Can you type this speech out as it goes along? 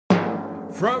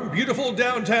From beautiful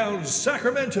downtown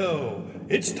Sacramento,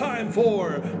 it's time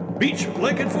for Beach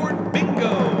Blanket Fort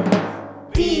Bingo!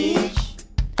 Beach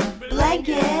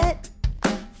Blanket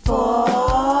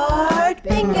Fort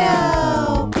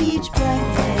Bingo! Beach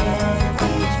Blanket,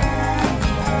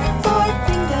 Fort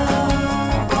Bingo,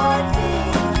 Fort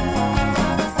Bingo.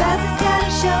 Spaz has got a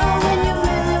show when you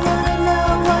really want to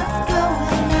know what's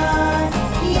going on.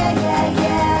 Yeah, yeah,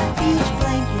 yeah. Beach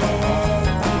Blanket,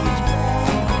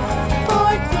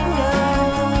 Fort Bingo,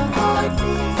 Fort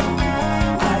Bingo.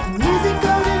 Art and music,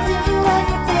 golden view, and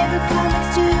your favorite comics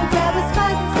too. Grab a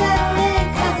spot and settle in,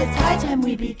 'cause it's high time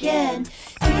we begin.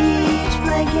 Beach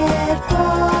Blanket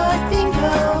Fort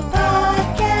Bingo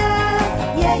Podcast.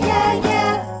 Yeah, yeah,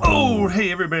 yeah. Oh,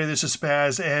 hey everybody, this is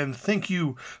Spaz, and thank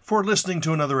you for listening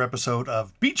to another episode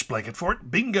of Beach Blanket Fort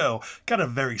Bingo. Got a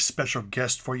very special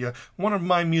guest for you, one of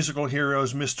my musical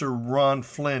heroes, Mr. Ron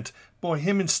Flint. Boy,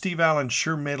 him and Steve Allen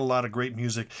sure made a lot of great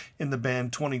music in the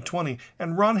band 2020,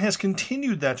 and Ron has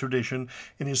continued that tradition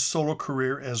in his solo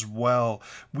career as well.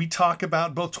 We talk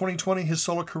about both 2020, his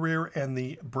solo career, and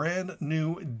the brand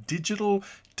new digital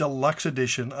deluxe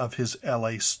edition of his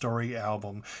LA Story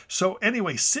album. So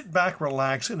anyway, sit back,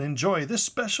 relax, and enjoy this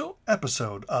special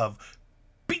episode of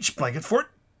Beach Blanket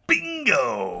Fort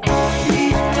Bingo!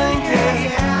 Beach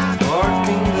Blanket Fort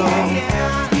Bingo.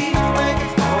 Beach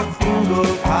Blanket Fort Bingo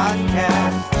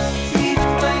Podcast. Beach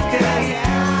Blanket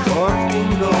Fort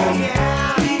Bingo.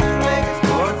 Beach Blanket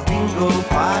Fort Bingo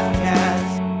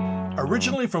Podcast.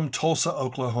 Originally from Tulsa,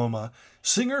 Oklahoma,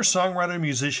 singer, songwriter,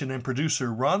 musician, and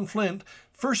producer Ron Flint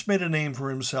first made a name for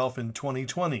himself in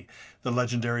 2020, the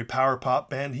legendary power pop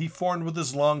band he formed with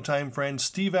his longtime friend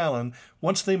Steve Allen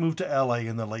once they moved to LA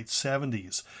in the late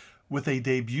 70s. With a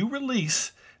debut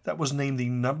release that was named the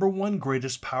 #1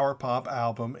 greatest power pop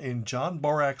album in John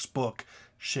Borak's book,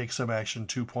 Shake Some Action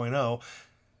 2.0,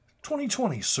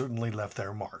 2020 certainly left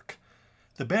their mark.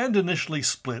 The band initially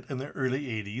split in the early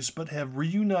 80s, but have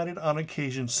reunited on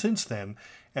occasion since then,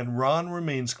 and Ron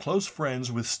remains close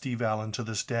friends with Steve Allen to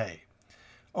this day.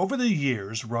 Over the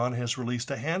years, Ron has released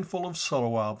a handful of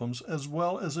solo albums as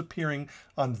well as appearing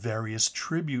on various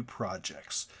tribute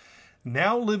projects.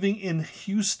 Now living in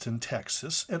Houston,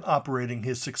 Texas, and operating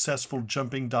his successful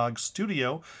Jumping Dog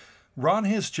studio, Ron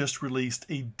has just released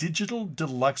a digital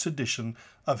deluxe edition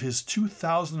of his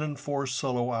 2004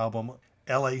 solo album,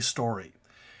 LA Story.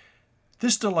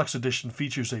 This deluxe edition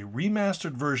features a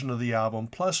remastered version of the album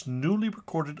plus newly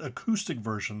recorded acoustic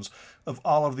versions of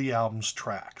all of the album's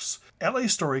tracks. LA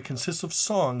Story consists of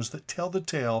songs that tell the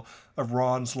tale of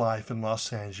Ron's life in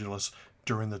Los Angeles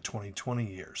during the 2020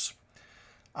 years.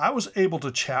 I was able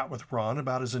to chat with Ron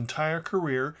about his entire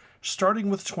career, starting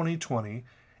with 2020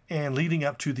 and leading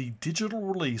up to the digital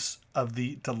release of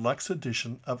the deluxe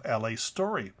edition of LA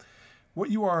Story. What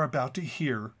you are about to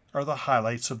hear are the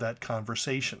highlights of that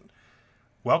conversation.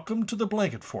 Welcome to the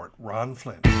Blanket Fort, Ron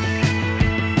Flint.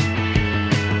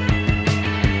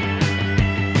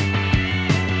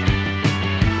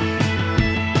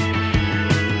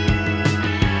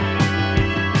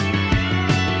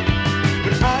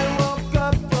 I woke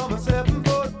up from a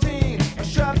 714. I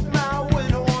shut my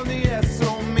window on the S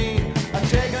on me. I've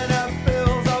taken up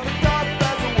pills of the thought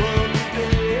that's the world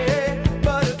today.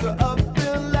 But it's a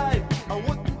uphill life. I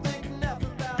wouldn't think nothing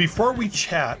about. Before we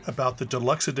chat about the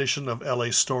deluxe edition of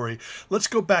LA Story, let's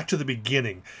go back to the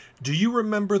beginning. Do you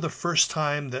remember the first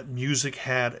time that music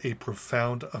had a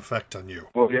profound effect on you?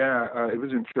 Well, yeah, it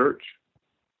was in church.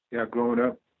 Yeah, growing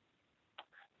up.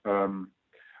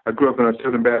 I grew up in a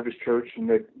Southern Baptist church, and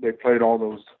they played all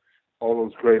those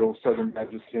great old Southern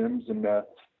Baptist hymns, and that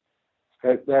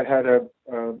had a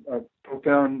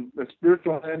profound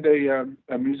spiritual and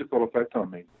a musical effect on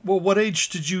me. Well, what age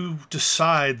did you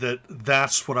decide that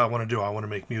that's what I want to do? I want to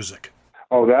make music.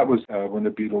 Oh, that was when the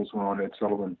Beatles were on Ed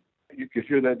Sullivan. You could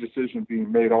hear that decision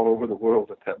being made all over the world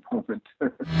at that moment.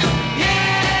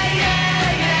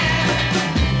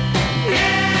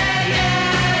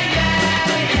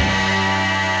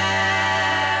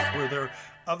 Were there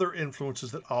other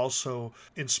influences that also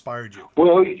inspired you?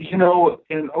 Well, you know,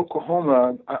 in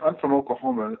Oklahoma, I'm from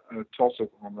Oklahoma, Tulsa,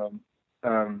 Oklahoma.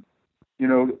 You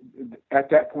know, at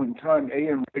that point in time,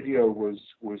 AM radio was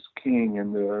king,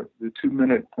 and the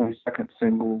 2-minute, 20-second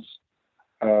singles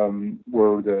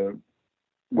were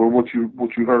what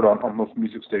you heard on most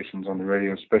music stations on the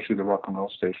radio, especially the rock and roll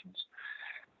stations.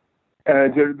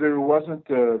 There wasn't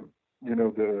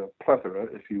the plethora,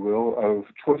 if you will, of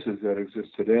choices that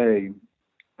exist today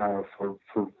for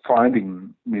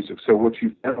finding music. So what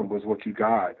you found was what you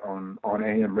got on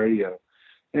AM radio.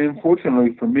 And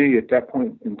fortunately for me, at that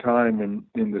point in time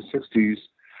in the 60s,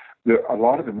 a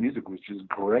lot of the music was just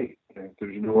great.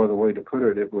 there's no other way to put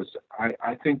it. It was,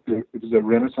 I think that it was a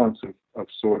renaissance of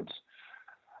sorts,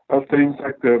 of things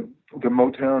like the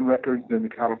Motown records and the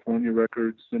California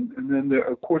records, and then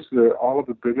of course all of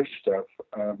the British stuff,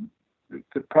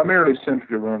 primarily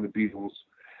centered around the Beatles,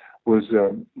 was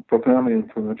profoundly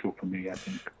influential for me, I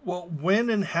think. Well, when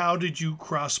and how did you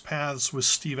cross paths with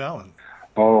Steve Allen?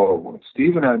 Oh, well,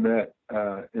 Steve and I met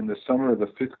in the summer of the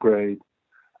 5th grade.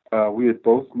 We had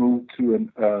both moved to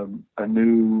a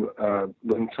new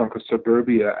little chunk of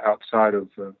suburbia outside of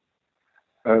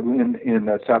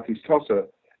in southeast Tulsa,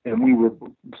 and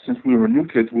since we were new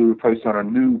kids, we were placed on a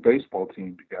new baseball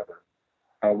team together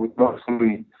with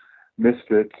mostly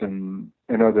misfits and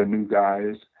other new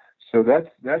guys. So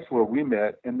that's where we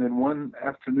met. And then one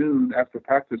afternoon after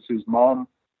practice, his mom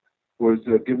was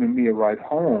giving me a ride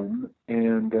home,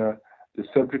 and the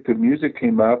subject of music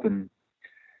came up, and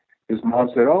his mom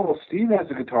said, "Oh, well, Steve has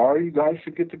a guitar. You guys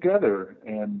should get together."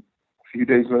 And a few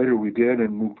days later, we did,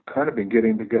 and we've kind of been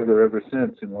getting together ever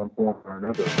since in one form or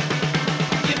another.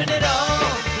 Giving it all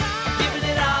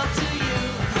to you.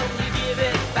 Hope you give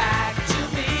it back to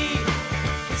me.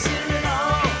 Considering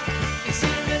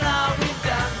all we've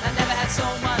done, I never had so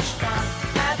much fun.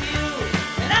 Have you?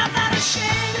 And I'm not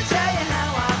ashamed to tell you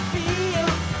how I feel.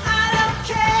 I don't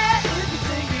care if you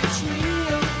think it's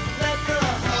real. Let the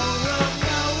whole world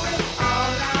know it.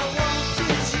 All I want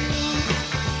is you.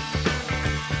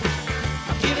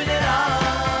 I'm giving it all.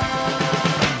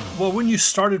 Well, when you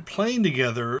started playing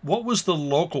together, what was the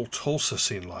local Tulsa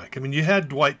scene like? I mean, you had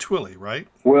Dwight Twilley, right?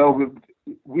 Well,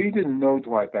 we didn't know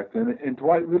Dwight back then, and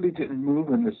Dwight really didn't move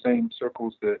in the same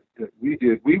circles that we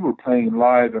did. We were playing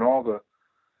live in all the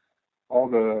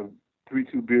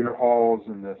 3-2 beer halls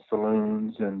and the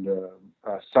saloons and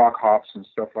sock hops and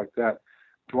stuff like that.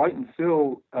 Dwight and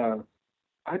Phil,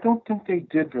 I don't think they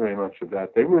did very much of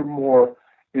that. They were more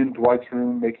in Dwight's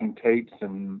room making tapes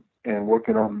and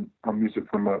working on music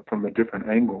from a different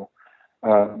angle.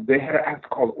 They had an act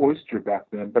called Oyster back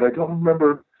then, but I don't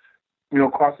remember,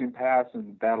 crossing paths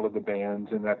and Battle of the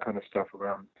Bands and that kind of stuff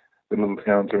around the little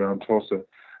towns around Tulsa.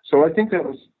 So I think that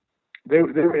was they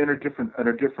were in a different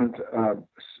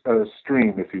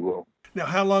stream, if you will. Now,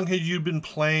 how long had you been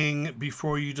playing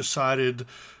before you decided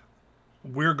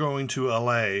we're going to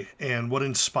LA, and what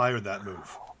inspired that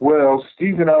move? Well,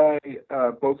 Steve and I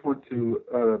both went to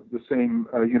the same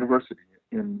university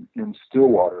in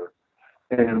Stillwater,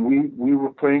 and we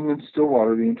were playing in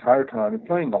Stillwater the entire time and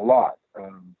playing a lot.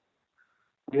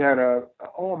 We had a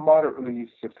moderately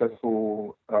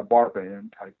successful bar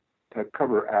band type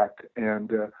cover act,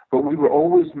 but we were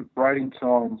always writing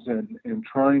songs and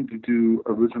trying to do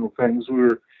original things. We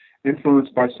were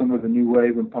influenced by some of the new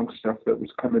wave and punk stuff that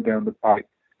was coming down the pike.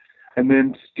 And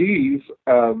then Steve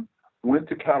went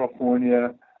to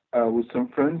California with some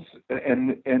friends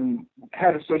and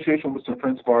had association with some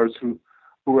friends of ours who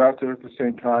were out there at the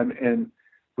same time, and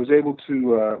was able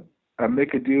to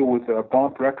make a deal with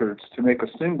Bomp Records to make a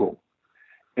single.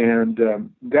 And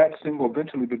that single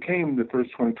eventually became the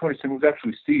first 2020 single. It was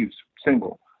actually Steve's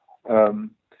single.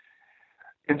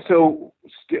 And so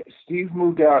Steve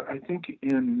moved out, I think it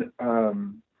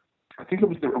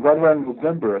was right around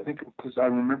November, I think, because I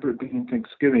remember it being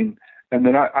Thanksgiving. And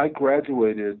then I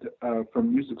graduated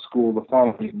from music school the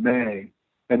following May,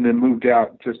 and then moved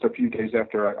out just a few days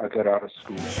after I got out of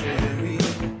school. Sherry,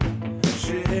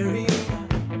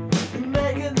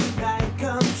 making the night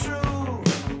come true.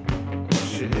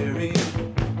 Sherry,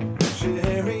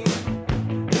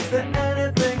 is there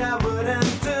anything I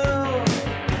wouldn't do?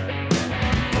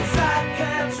 'Cause I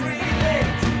can't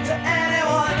relate to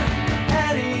anyone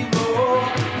anymore.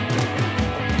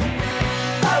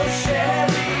 Oh,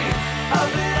 Sherry,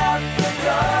 open up the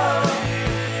door.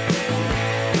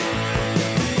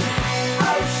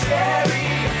 Oh, Sherry,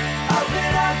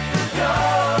 open up the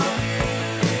door.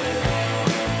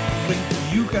 When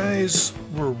you guys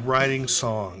were writing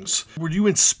songs, were you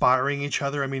inspiring each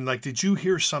other? I mean, like, did you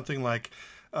hear something like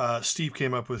Steve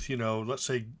came up with, let's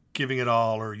say Giving It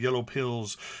All or Yellow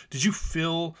Pills? Did you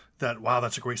feel that, wow,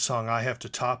 that's a great song, I have to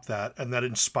top that, and that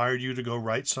inspired you to go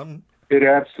write something? It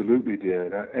absolutely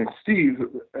did. And Steve,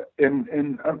 and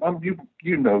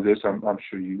you know this, I'm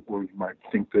sure you might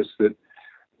think this, that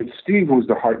Steve was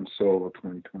the heart and soul of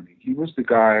 2020. He was the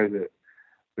guy that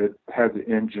had the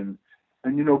engine.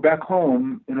 And back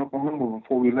home in Oklahoma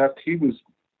before we left, he was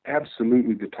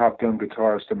absolutely the top gun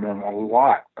guitarist among a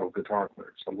lot of guitar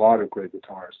players, a lot of great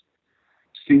guitarists.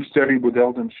 Steve studied with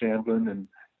Eldon Shandlin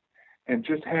and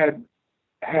just had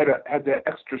that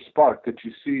extra spark that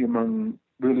you see among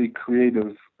really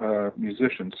creative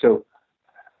musicians. So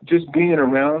just being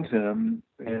around him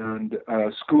and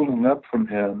schooling up from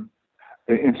him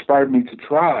inspired me to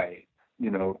try,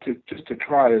 to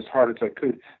try as hard as I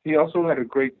could. He also had a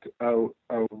great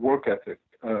work ethic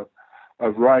of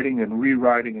writing and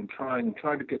rewriting and trying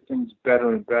to get things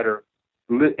better and better,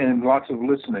 and lots of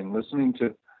listening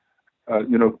to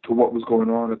to what was going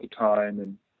on at the time,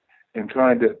 and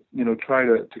trying to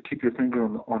keep your finger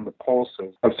on the pulse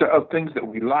of things that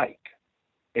we like,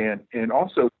 and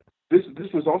also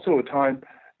this was also a time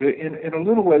that in a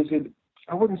little ways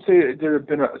I wouldn't say there have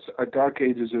been a dark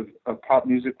ages of pop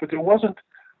music, but there wasn't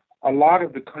a lot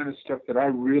of the kind of stuff that I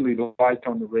really liked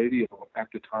on the radio at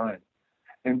the time,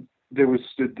 and there was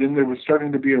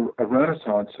starting to be a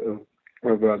renaissance of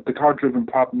guitar-driven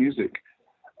pop music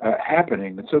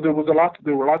happening, and so there were lots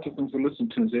of things to listen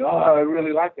to and say, oh, I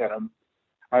really like that.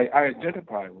 I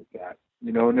identify with that,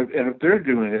 and if they're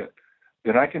doing it,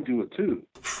 then I can do it too.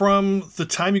 From the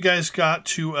time you guys got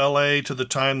to LA to the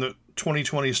time that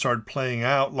 2020 started playing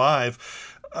out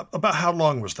live, about how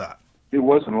long was that? It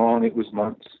wasn't long. It was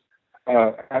months.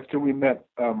 After we met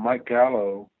Mike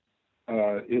Gallo,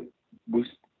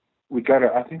 we got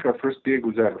I think our first gig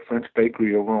was at a French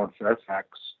bakery over on Fairfax,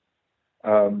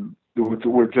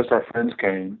 where just our friends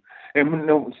came. And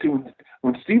when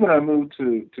Steve and I moved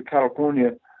to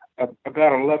California,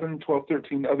 about 11, 12,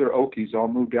 13 other Okies all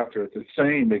moved out there at the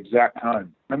same exact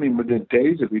time. I mean, within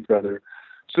days of each other.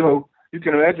 So you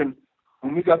can imagine,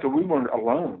 when we got there, we weren't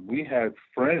alone. We had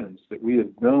friends that we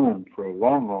had known for a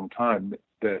long, long time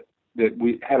that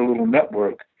we had a little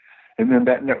network, and then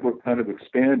that network kind of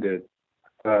expanded.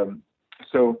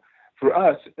 So for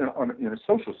us, in a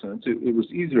social sense, it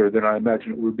was easier than I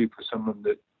imagine it would be for someone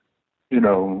that,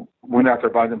 went out there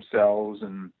by themselves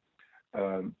and,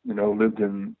 lived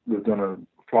on a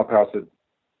flop house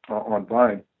on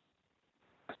Vine.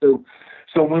 So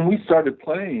when we started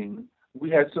playing, we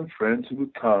had some friends who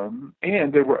would come,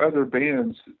 and there were other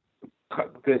bands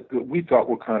that we thought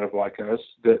were kind of like us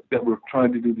that were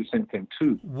trying to do the same thing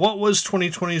too. What was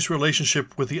 2020's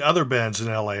relationship with the other bands in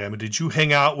LA? I mean, did you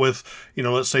hang out with,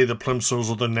 let's say the Plimsolls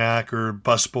or the Knack or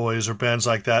Busboys or bands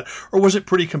like that, or was it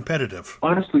pretty competitive?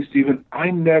 Honestly, Stephen,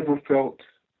 I never felt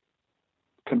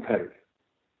competitive.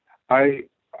 I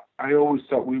always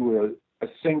thought we were a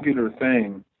singular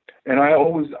thing, and I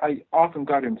often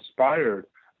got inspired,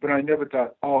 but I never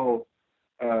thought,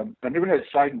 I never had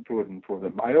schadenfreude for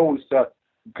them. I always thought,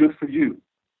 good for you.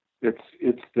 It's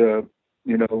the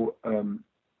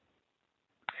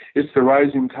it's the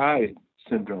rising tide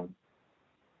syndrome.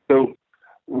 So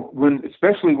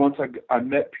especially once I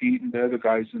met Pete and the other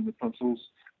guys in the Plimsolls,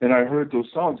 and I heard those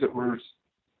songs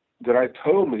that I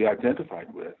totally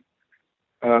identified with,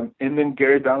 and then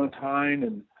Gary Valentine,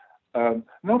 and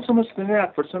not so much the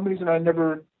Knack. For some reason, I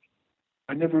never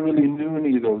really knew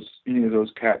any of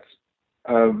those cats.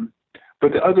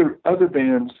 But the other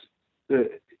bands,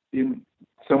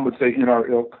 some would say in our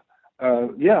ilk,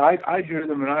 I hear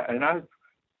them, and I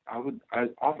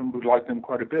often would like them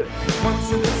quite a bit.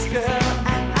 Once with this girl,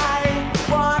 and I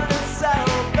wanted to so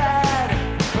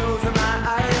bad. Closing my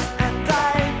eyes, and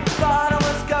I thought I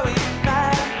was going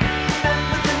mad.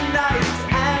 Remember the night,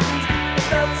 and it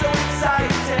felt so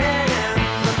exciting.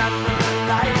 Remember the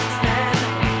lightning.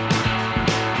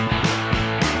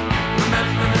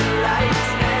 Remember the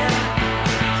lightning.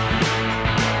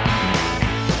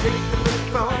 Picked up the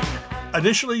phone.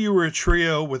 Initially, you were a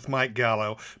trio with Mike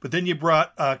Gallo, but then you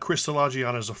brought Chris Szilagyi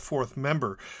on as a fourth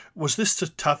member. Was this to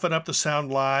toughen up the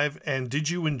sound live, and did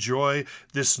you enjoy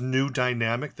this new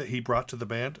dynamic that he brought to the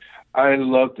band? I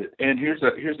loved it. And here's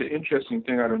the interesting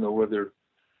thing. I don't know whether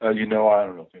I don't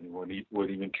know if anyone would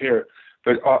even care,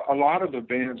 but a lot of the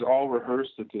bands all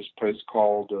rehearsed at this place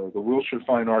called the Wilshire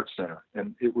Fine Arts Center,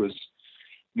 and it was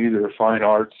neither fine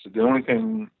arts. The only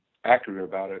thing accurate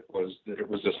about it was that it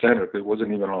was a center. It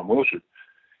wasn't even on Wilshire.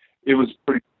 It was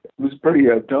pretty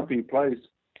dumpy place,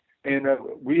 and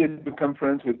we had become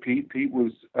friends with Pete. Pete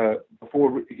was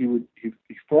before he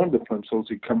formed the Plimsolls.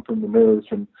 He'd come from the Nerves,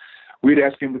 and we'd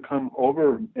ask him to come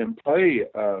over and play,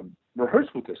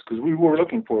 rehearse with us, because we were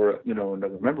looking for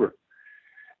another member.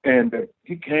 And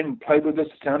he came and played with us.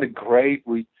 It sounded great.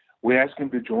 We asked him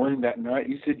to join that night.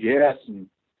 He said yes, and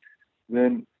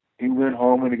then he went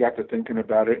home and he got to thinking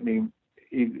about it, and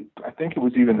he I think it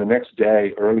was even the next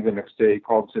day, early the next day, he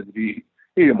called and said that he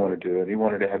didn't want to do it. He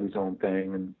wanted to have his own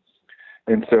thing,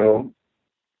 and so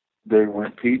there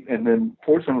went Pete. And then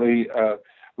fortunately,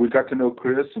 we got to know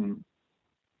Chris, and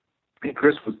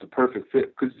Chris was the perfect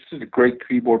fit, because this is a great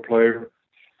keyboard player,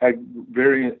 had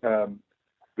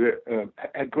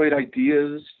had great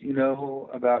ideas,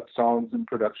 about songs and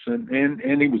production,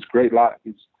 and he was great live.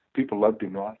 People loved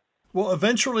him live. Well,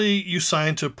 eventually you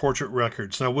signed to Portrait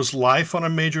Records. Now, was life on a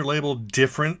major label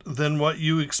different than what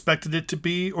you expected it to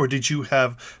be, or did you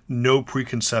have no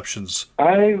preconceptions?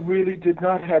 I really did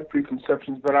not have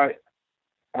preconceptions, but I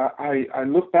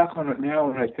look back on it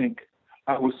now and I think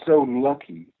I was so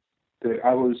lucky that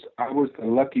I was the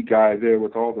lucky guy there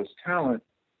with all this talent,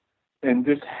 and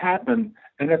this happened.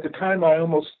 And at the time, I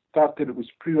almost thought that it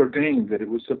was preordained, that it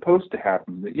was supposed to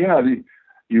happen. That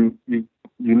you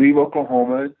leave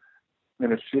Oklahoma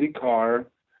in a shitty car,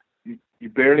 you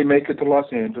barely make it to Los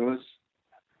Angeles,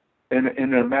 and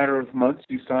in a matter of months,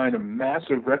 you sign a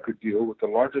massive record deal with the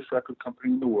largest record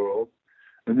company in the world.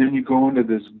 And then you go into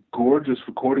this gorgeous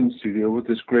recording studio with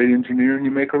this great engineer and you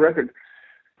make a record.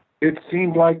 It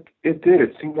seemed like it did.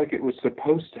 It seemed like it was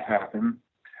supposed to happen.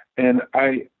 And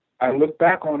I look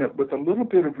back on it with a little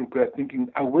bit of regret, thinking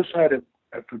I wish I'd have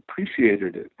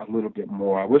appreciated it a little bit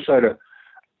more. I wish I'd have,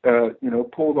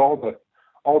 pulled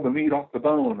all the meat off the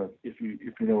bone, if you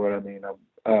know what I mean.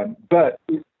 But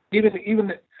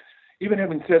even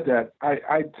having said that,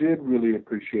 I did really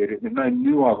appreciate it, and I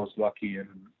knew I was lucky,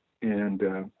 and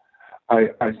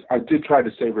I did try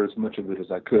to savor as much of it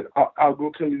as I could. I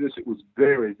will tell you this: it was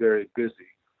very, very busy.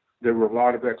 There were a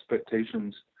lot of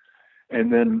expectations,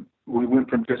 and then we went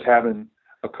from just having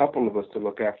a couple of us to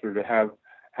look after to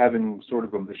having sort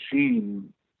of a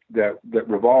machine that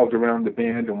revolved around the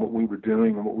band and what we were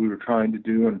doing and what we were trying to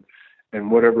do, and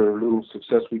whatever little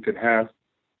success we could have.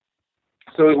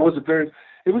 So it was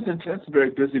intense and very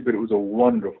busy, but it was a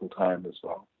wonderful time as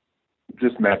well.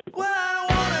 Just magical. Well, I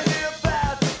don't wanna hear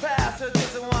about your past, I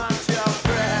just want your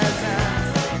presence.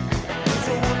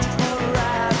 So won't you wanna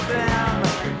ride them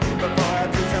before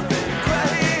I do something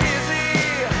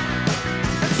crazy?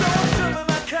 And so I jump in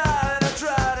my car and I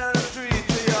drive down the street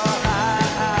to your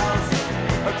house,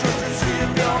 just to see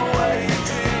if you're where you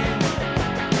dream.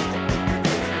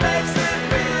 Makes me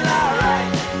feel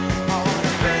alright. I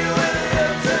wanna be with you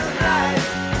tonight.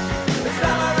 This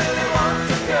time I really want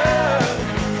to go.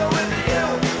 So with you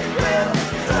we'll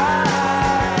try.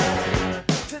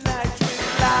 Tonight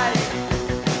tonight.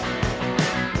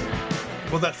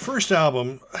 Well, that first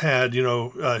album had,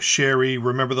 Sherry,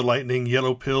 Remember the Lightning,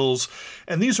 Yellow Pills,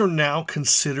 and these are now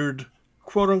considered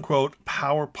quote-unquote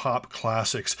power pop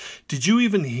classics. Did you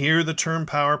even hear the term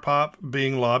power pop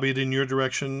being lobbied in your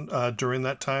direction during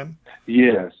that time?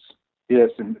 Yes,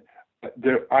 and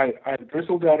I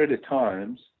bristled at it at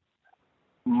times,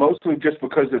 mostly just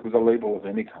because it was a label of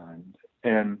any kind.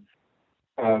 And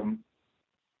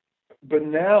but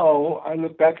now I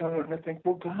look back on it and I think,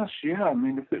 well, gosh, yeah. I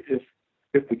mean,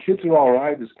 if the Kids Are All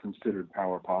Right is considered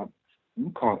power pop, you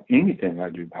can call anything I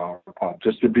do power pop,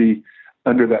 just to be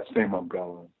under that same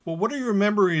umbrella. Well, what are your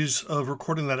memories of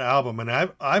recording that album? And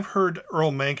I've heard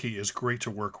Earl Mankey is great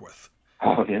to work with.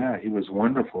 Oh yeah, he was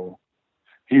wonderful.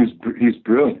 He's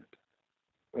brilliant,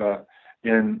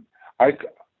 and I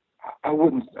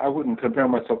wouldn't compare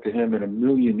myself to him in a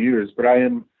million years, but I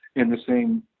am in the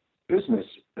same business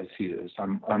as he is. I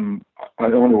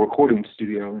own a recording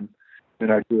studio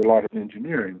and I do a lot of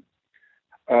engineering.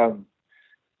 One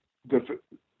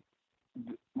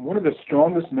of the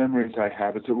strongest memories I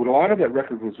have is that a lot of that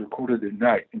record was recorded at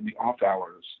night in the off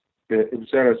hours. It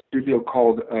was at a studio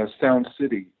called Sound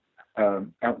City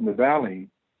out in the valley,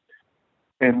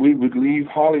 and we would leave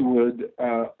Hollywood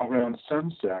around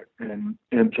sunset and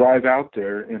drive out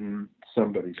there in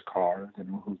somebody's car,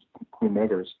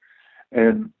 whomever's,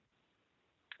 and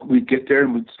we'd get there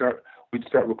and we'd start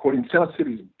recording. Sound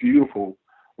City's a beautiful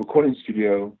recording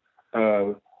studio.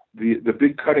 The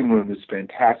big cutting room is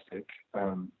fantastic.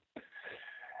 And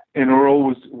Earl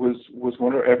was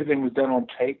one of, everything was done on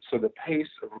tape, so the pace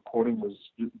of recording was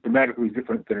dramatically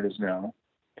different than it is now.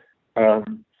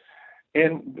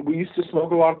 And we used to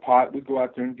smoke a lot of pot. We'd go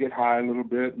out there and get high a little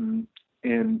bit and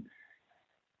then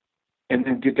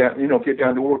get down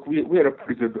to work. We had a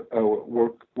pretty good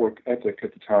work ethic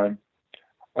at the time.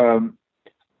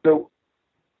 So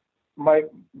my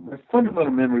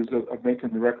fundamental memories of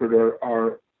making the record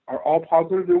are all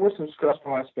positive. There were some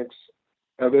stressful aspects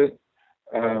of it,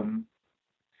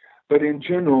 but in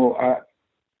general,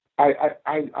 I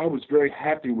was very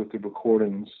happy with the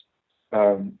recordings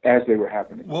as they were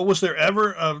happening. Well, was there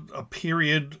ever a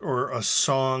period or a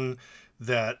song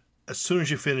that, as soon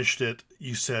as you finished it,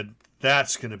 you said,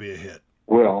 that's going to be a hit?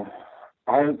 Well,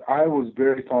 I was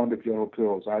very fond of Yellow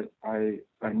Pills. I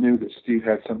knew that Steve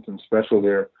had something special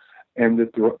there, and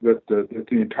that the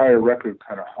entire record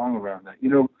kind of hung around that.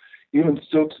 Even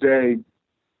still today,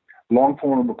 long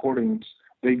form recordings,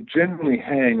 they generally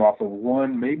hang off of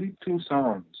one, maybe two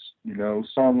songs.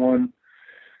 Song one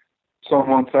Song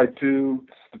 1, Side 2,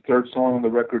 the third song on the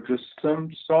record, just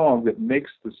some song that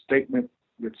makes the statement,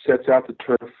 that sets out the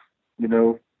turf,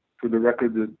 for the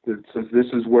record that says this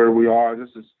is where we are, this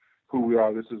is who we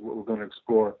are, this is what we're going to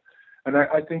explore. And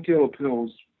I think Ill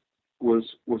Pills was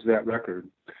that record.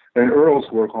 And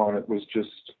Earl's work on it was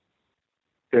just,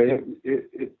 he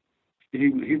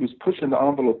was pushing the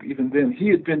envelope even then. He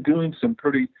had been doing some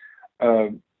pretty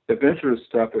adventurous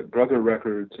stuff at Brother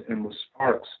Records and with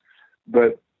Sparks,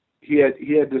 but he had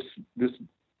this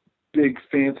big,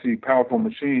 fancy, powerful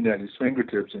machine at his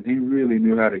fingertips, and he really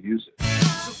knew how to use it.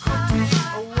 So come take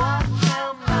a walk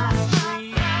down my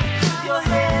street. Keep your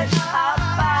head up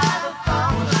by the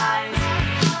phone lines.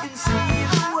 You can see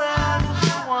the world if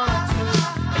you want to.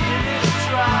 Give it a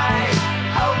try.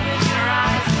 Open your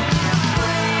eyes and you're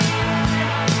free.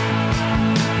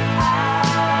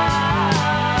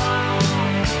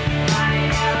 My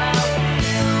yellow wheels. My yellow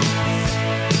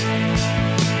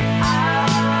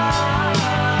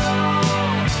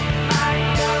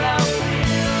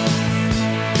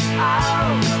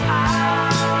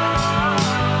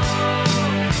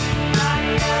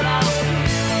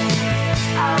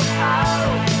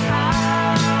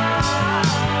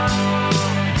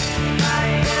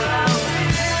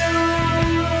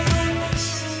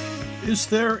Is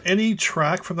there any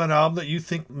track from that album that you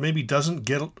think maybe doesn't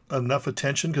get enough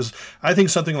attention? Because I think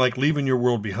something like Leaving Your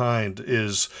World Behind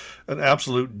is an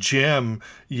absolute gem,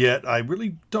 yet I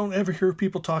really don't ever hear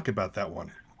people talk about that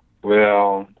one.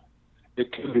 Well,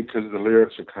 it could be because the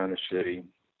lyrics are kind of shitty.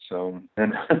 So,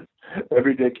 and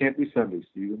every day can't be Sunday,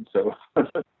 Stephen. So.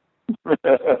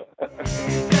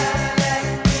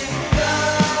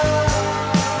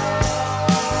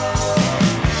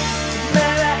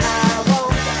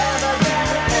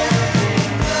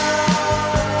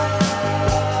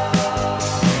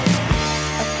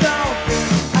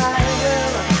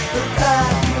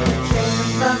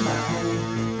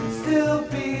 Still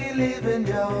be leaving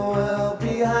your world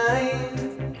behind.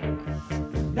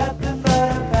 Nothing but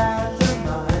a bad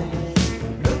mind.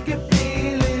 Look at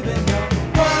me leaving your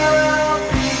world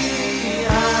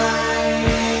behind.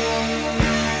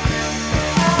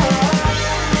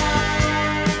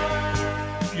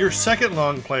 Your second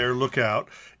long player, Lookout,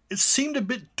 it seemed a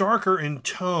bit darker in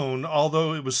tone,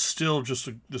 although it was still just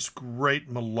this great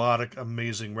melodic,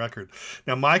 amazing record.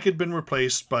 Now, Mike had been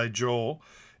replaced by Joel,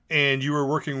 and you were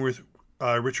working with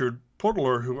Richard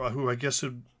Podler, who I guess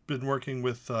had been working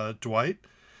with Dwight.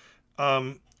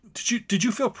 Did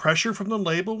you feel pressure from the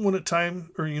label when it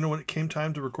came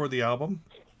time to record the album?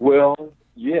 Well,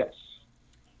 yes.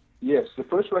 The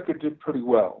first record did pretty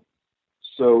well,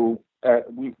 so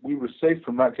we were safe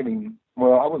from not getting.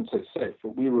 Well, I wouldn't say safe,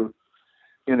 but we were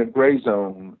in a gray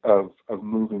zone of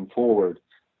moving forward.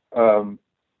 The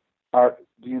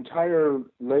entire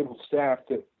label staff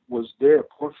that was there at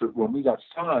Portrait when we got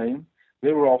signed,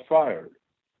 they were all fired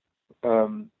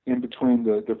in between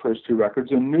the first two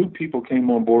records, and new people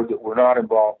came on board that were not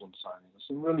involved in signing us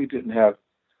and really didn't have.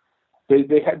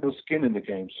 They had no skin in the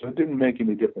game, so it didn't make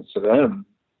any difference to them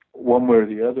one way or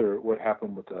the other what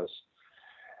happened with us.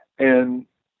 And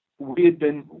we had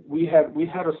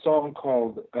a song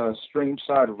called "Strange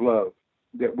Side of Love"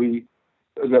 that we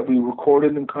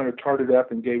recorded and kind of tarted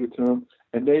up and gave it to them,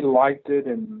 and they liked it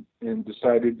and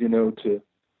decided to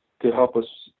help us,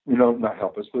 not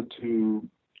help us, but to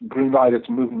greenlight it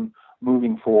to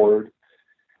moving forward.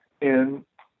 And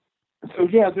so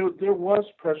there was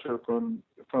pressure from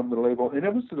the label, and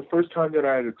it was the first time that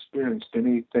I had experienced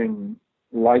anything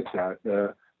like that.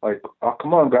 Like, oh,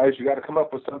 come on, guys, you got to come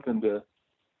up with something to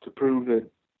prove that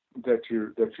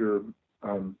you're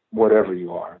whatever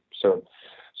you are. So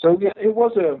yeah, there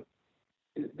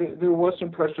was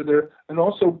some pressure there, and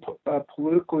also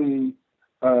politically,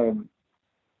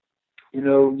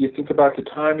 you think about the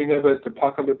timing of it.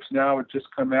 Apocalypse Now had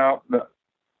just come out.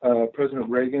 President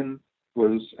Reagan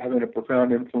was having a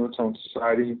profound influence on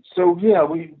society. So yeah,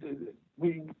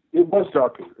 it was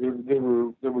darker.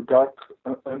 There were dark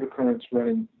undercurrents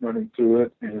running through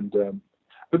it, and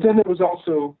but then there was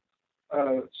also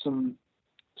some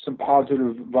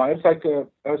positive vibes, like a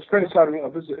Strange Side of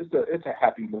Love. It's a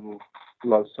happy little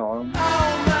love song.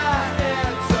 All my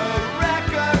head's a wreck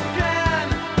again,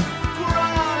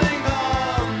 crawling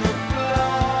on the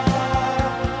floor.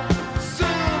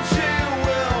 Soon she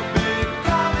will be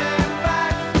coming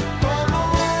back for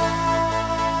more.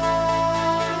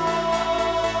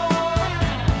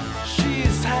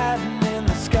 She's hiding in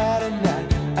the sky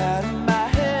tonight, out of my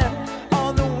head,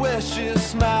 on the way she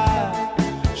smiles.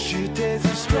 She takes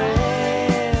a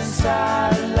strange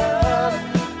side of love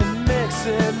and makes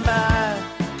it mine.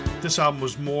 This album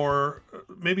was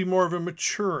maybe more of a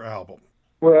mature album.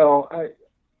 Well,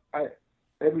 I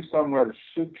every songwriter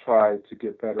should try to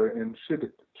get better and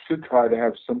should try to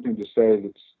have something to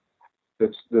say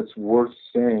that's worth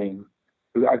saying.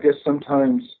 But I guess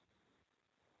sometimes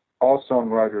all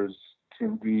songwriters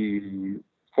can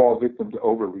fall victim to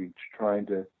overreach, trying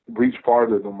to reach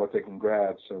farther than what they can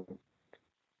grab. So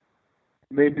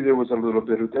maybe there was a little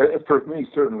bit of for me.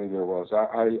 Certainly there was.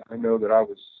 I know that I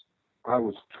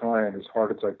was trying as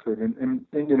hard as I could, and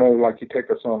you know, like you take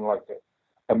a song like the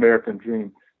American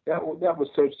Dream, that was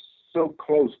so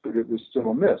close, but it was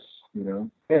still a miss, you know.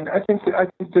 And I think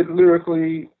that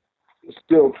lyrically,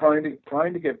 still trying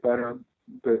to get better,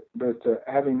 but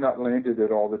having not landed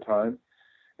it all the time.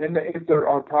 And if there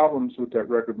are problems with that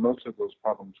record, most of those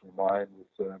problems were mine with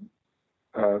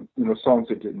you know, songs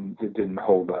that didn't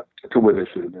hold up to where they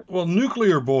should have been. Well,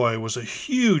 Nuclear Boy was a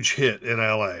huge hit in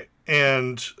LA,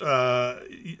 and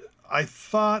I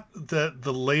thought that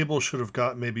the label should have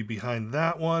got maybe behind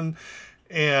that one.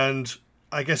 And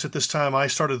I guess at this time I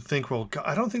started to think, well, God,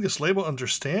 I don't think this label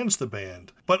understands the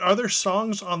band. But are there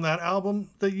songs on that album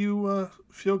that you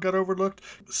feel got overlooked?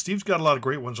 Steve's got a lot of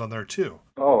great ones on there too.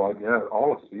 Oh yeah,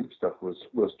 all of Steve's stuff was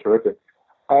terrific.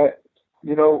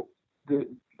 You know,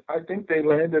 I think they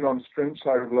landed on Strange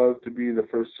Side of Love to be the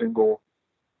first single,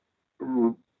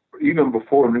 even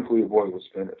before Nuclear Boy was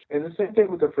finished. And the same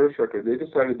thing with the first record. They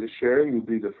decided to Share You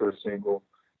be the first single.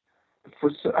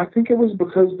 I think it was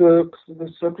because the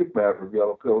subject matter of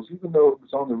Yellow Pills, even though it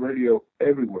was on the radio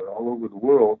everywhere, all over the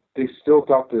world, they still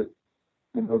thought that,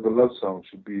 you know, the love song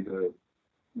should be the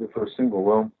first single.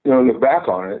 Well, you know, look back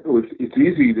on it, it's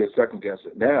easy to second guess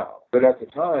it now. But at the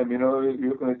time, you know,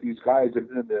 you're looking at these guys that have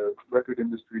been in the record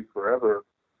industry forever,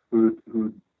 who'd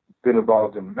been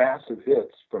involved in massive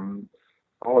hits from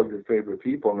all of your favorite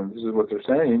people, and this is what they're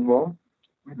saying. Well,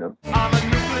 you know. I'm a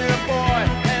nuclear boy,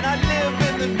 and I live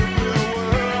in the nuclear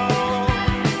world.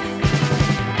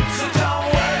 So don't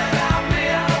worry about me,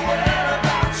 I don't worry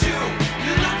about you.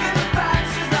 You look at the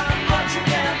facts, there's not much you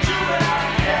can do, and I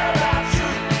don't care about you.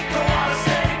 Don't wanna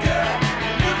say girl,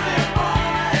 nuclear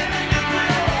boy in the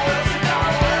nuclear world. So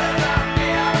don't worry about me,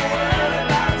 I don't worry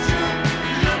about you.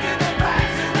 You look at the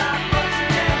facts, there's not much you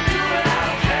can do, and I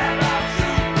don't care about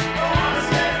you. Don't wanna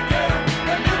say girl,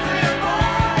 a nuclear boy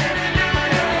in the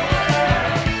nuclear world.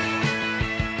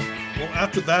 Well,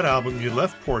 after that album, you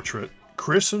left Portrait.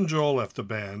 Chris and Joel left the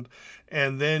band,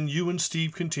 and then you and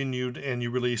Steve continued, and you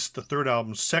released the third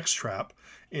album, Sex Trap,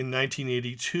 in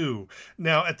 1982.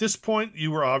 Now, at this point,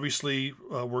 you were obviously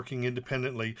working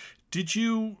independently. Did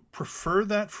you prefer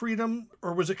that freedom,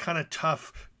 or was it kind of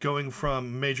tough going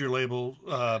from major label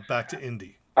back to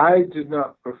indie? I did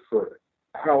not prefer it.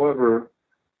 However,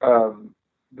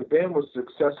 the band was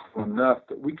successful enough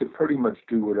that we could pretty much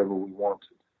do whatever we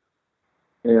wanted,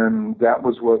 and that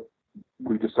was what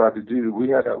we decided to do. We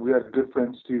had a good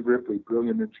friend, Steve Ripley,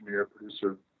 brilliant engineer,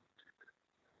 producer,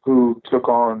 who took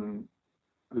on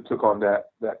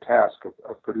that task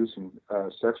of producing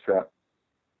Sex Trap.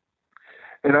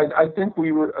 And I think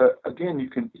we were again, you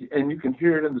can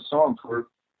hear it in the songs. We're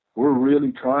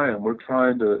really trying. We're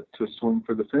trying to swing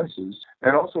for the fences,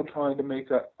 and also trying to make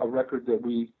a record that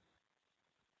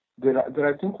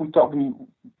I think we thought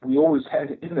we always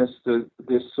had in us,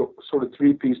 this sort of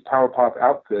three-piece power pop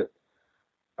outfit.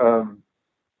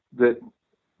 That,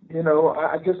 you know,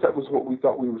 I guess that was what we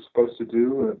thought we were supposed to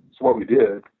do, and it's what we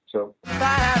did. So. If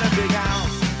I had a big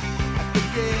house, I could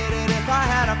get it. If I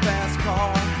had a fast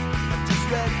car, I'd just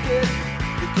wreck it.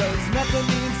 Because nothing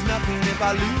means nothing if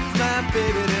I lose my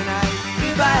baby tonight.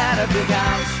 If I had a big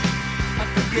house, I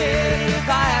could get it. If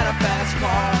I had a fast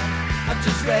car, I'd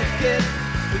just wreck it.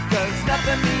 Because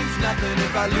nothing means nothing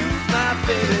if I lose my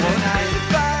baby tonight.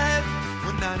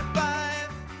 95.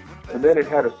 And then it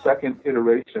had a second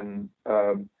iteration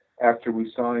after we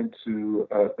signed to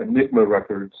Enigma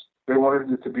Records. They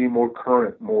wanted it to be more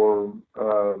current, more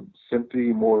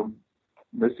synthy, more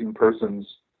missing persons,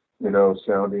 you know,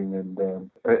 sounding. And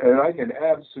I can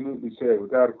absolutely say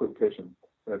without equivocation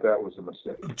that was a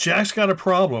mistake. Jack's Got a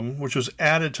Problem, which was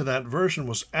added to that version,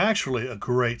 was actually a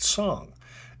great song.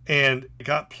 And it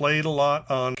got played a lot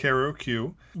on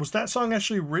karaoke. Was that song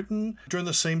actually written during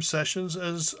the same sessions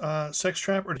as Sex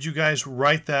Trap, or did you guys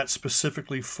write that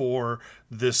specifically for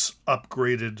this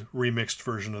upgraded, remixed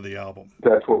version of the album?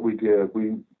 That's what we did.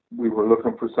 We were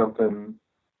looking for something.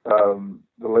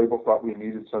 The label thought we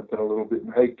needed something a little bit.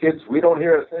 Hey, kids, we don't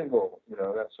hear a single, you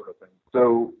know, that sort of thing.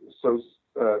 So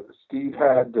Steve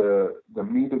had the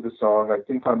meat of the song. I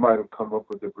think I might have come up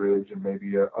with a bridge and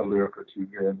maybe a lyric or two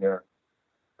here and there.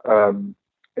 And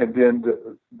then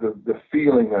the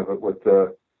feeling of it with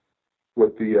the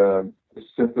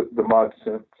synth, the mod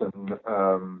synths, and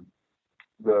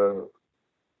the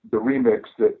remix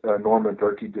that Norman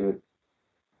Durkee did.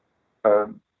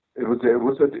 It was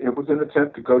an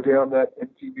attempt to go down that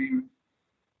MTV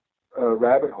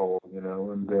rabbit hole,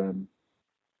 and then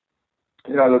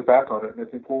I look back on it and I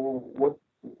think, well,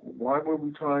 why were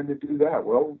we trying to do that?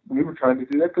 Well, we were trying to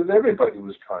do that because everybody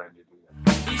was trying to do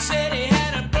that. He said he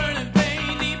had a burning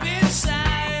pain deep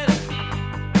inside,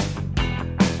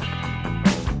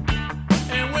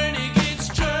 and when he gets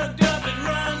drugged up, it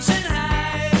runs and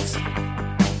hides.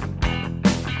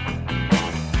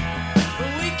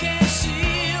 But we can't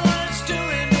see what it's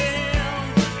doing to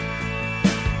him.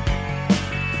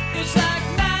 It's like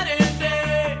night and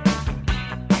day,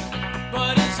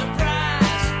 but it's a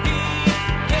price he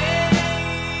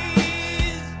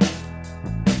pays.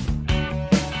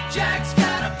 Jack's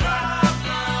got a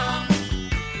problem.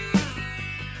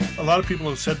 A lot of people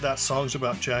have said that song's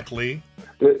about Jack Lee.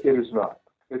 It is not.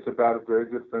 It's about a very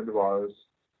good friend of ours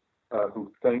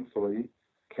who thankfully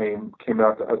came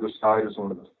out the other side as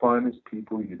one of the finest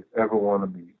people you'd ever want to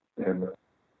meet, and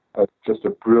just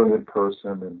a brilliant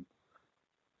person.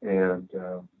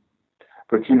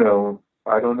 But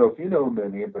I don't know if you know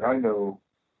many, but I know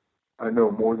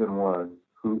more than one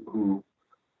who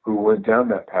went down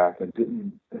that path and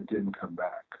didn't come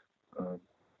back.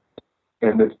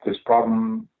 And this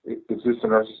problem exists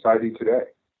in our society today,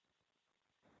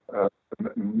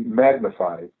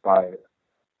 magnified by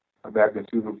a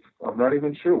magnitude of I'm not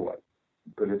even sure what,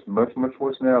 but it's much, much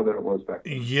worse now than it was back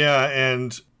then. Yeah,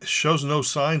 and shows no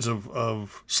signs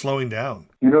of slowing down.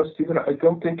 Stephen, I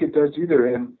don't think it does either.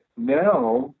 And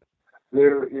now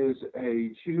there is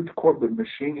a huge corporate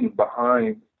machine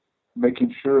behind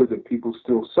making sure that people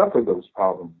still suffer those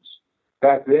problems.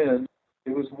 Back then,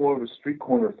 it was more of a street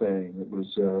corner thing. It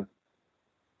was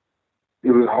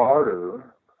harder,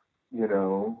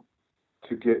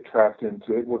 to get trapped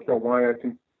into it, which is why I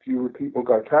think fewer people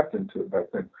got trapped into it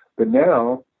back then. But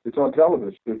now it's on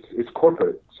television. It's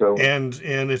corporate. So And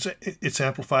it's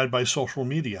amplified by social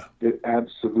media. it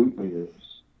absolutely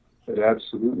is. It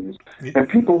absolutely is. And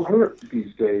people hurt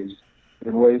these days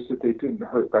in ways that they didn't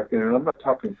hurt back then. And I'm not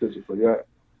talking physically.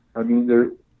 I mean,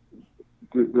 there's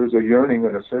a yearning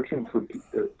and a searching for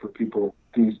people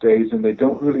these days, and they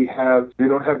don't have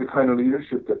the kind of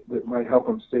leadership that might help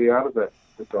them stay out of the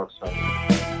dark side.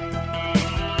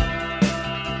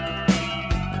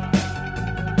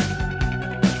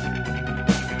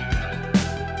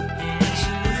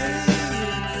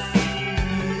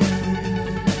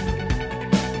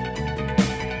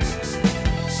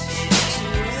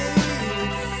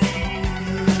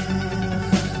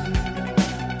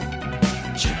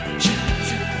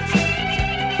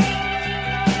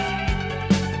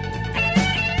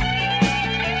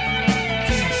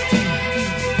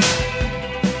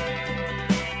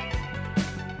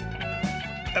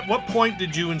 At what point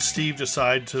did you and Steve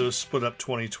decide to split up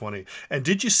 2020? And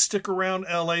did you stick around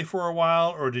LA for a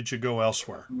while, or did you go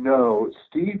elsewhere? No,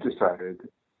 Steve decided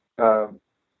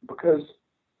because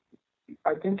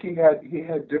I think he had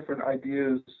different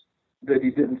ideas that he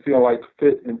didn't feel like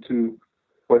fit into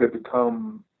what had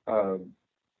become the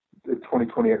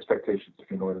 2020 expectations, if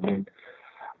you know what I mean.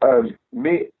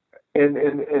 Me and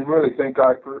really thank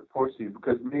God for Steve,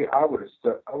 because I would have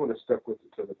stuck with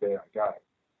it till the day I died.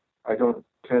 I don't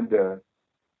tend to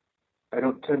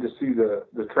see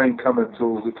the train coming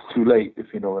until it's too late,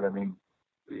 if you know what I mean.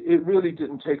 It really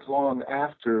didn't take long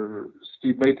after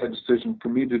Steve made that decision for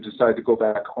me to decide to go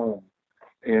back home.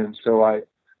 And so I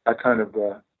kind of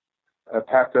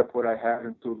packed up what I had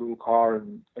into a little car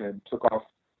and took off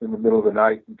in the middle of the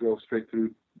night and drove straight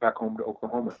through back home to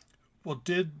Oklahoma. Well,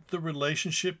 did the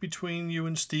relationship between you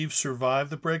and Steve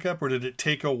survive the breakup, or did it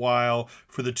take a while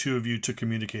for the two of you to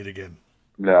communicate again?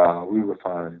 No, we were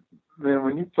fine. Man,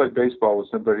 when you play baseball with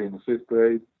somebody in the fifth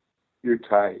grade, you're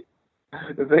tight.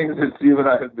 The things that Steve and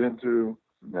I have been through,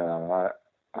 no,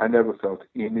 I never felt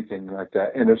anything like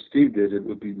that. And if Steve did, it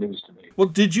would be news to me. Well,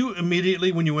 did you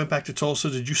immediately, when you went back to Tulsa,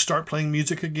 did you start playing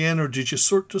music again, or did you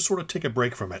sort of take a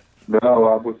break from it?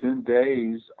 No, within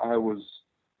days, I was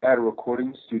at a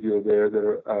recording studio there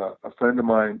that a friend of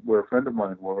mine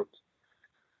worked.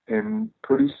 And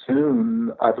pretty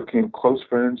soon, I became close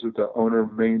friends with the owner,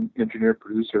 main engineer,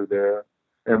 producer there,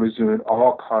 and was doing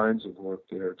all kinds of work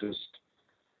there, just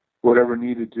whatever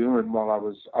needed doing. I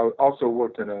also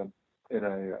worked in a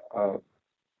kind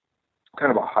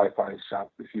of a hi-fi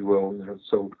shop, if you will,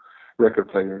 sold record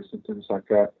players and things like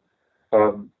that.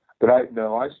 But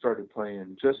I started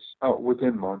playing just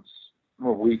within months,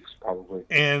 weeks probably.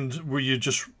 And were you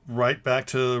just right back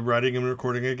to writing and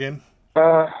recording again?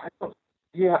 I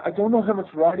don't know how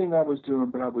much writing I was doing,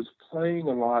 but I was playing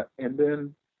a lot. And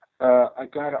then I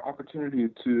got an opportunity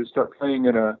to start playing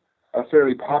in a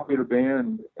fairly popular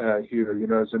band here,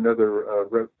 as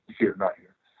another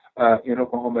in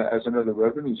Oklahoma as another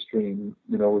revenue stream,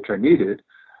 which I needed.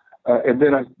 And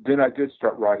then I did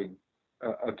start writing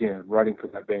writing for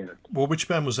that band. Well, which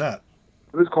band was that?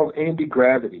 It was called Andy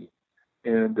Gravity,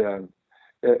 and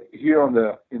here in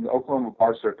the Oklahoma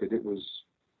bar circuit,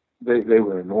 they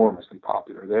were enormously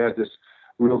popular. They had this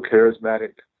real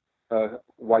charismatic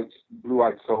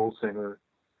blue-eyed soul singer,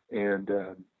 and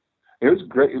it was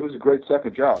great. It was a great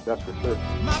second job, that's for sure.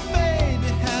 My baby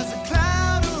has a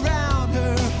cloud around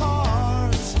her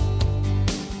heart.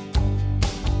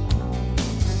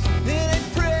 It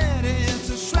ain't pretty, it's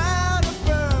a shroud of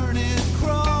burning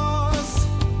cross.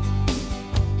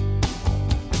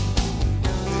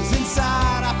 'Cause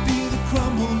inside I feel the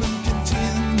crumble and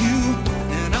continue,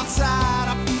 and outside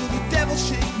I feel the devil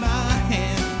shake my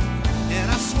hand. And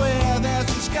I swear there's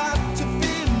just got to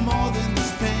be more than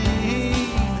this pain.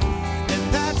 And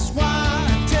that's why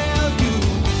I tell you,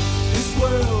 this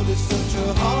world is such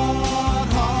a hard,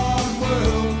 hard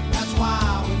world. That's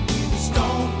why we need a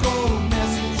stone cold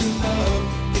message of love.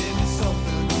 Give me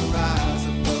something to rise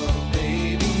above,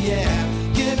 baby, yeah.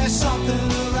 Give me something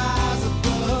to rise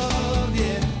above,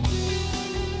 yeah.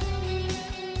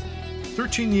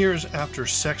 13 years after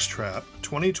Sex Trap,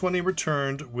 2020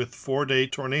 returned with 4-Day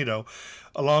Tornado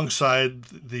alongside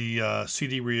the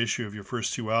CD reissue of your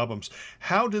first two albums.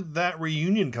 How did that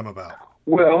reunion come about?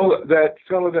 Well, that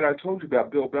fellow that I told you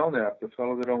about, Bill Belknap, the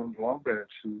fellow that owned Long Branch,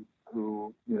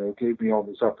 who gave me all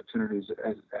these opportunities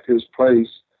at his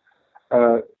place,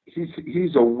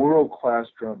 he's a world-class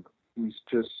drummer.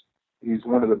 He's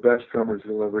one of the best drummers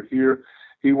you'll ever hear.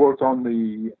 He worked on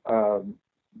the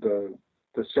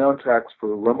soundtracks for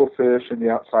Rumblefish and The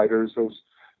Outsiders,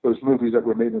 those movies that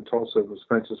were made in Tulsa, those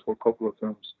Francis Ford Coppola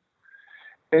films.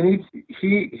 And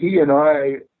he and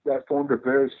I, that formed a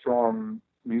very strong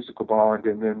musical bond.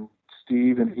 And then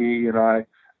Steve and he and I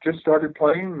just started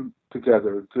playing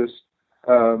together.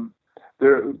 When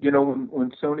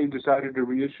Sony decided to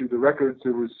reissue the records,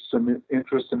 there was some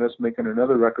interest in us making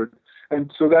another record.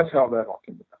 And so that's how that all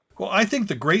came about. Well, I think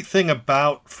the great thing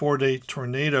about 4-Day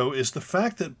Tornado is the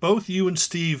fact that both you and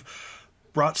Steve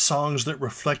brought songs that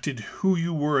reflected who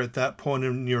you were at that point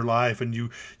in your life, and you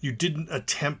didn't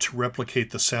attempt to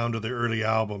replicate the sound of the early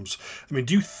albums. I mean,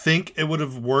 do you think it would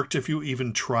have worked if you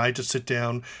even tried to sit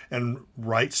down and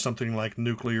write something like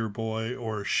Nuclear Boy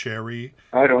or Sherry?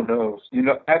 I don't know.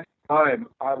 At the time,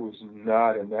 I was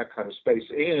not in that kind of space,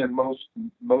 and most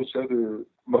of the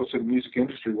music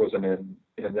industry wasn't in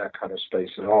that kind of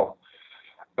space at all.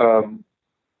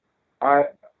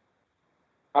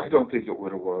 I don't think it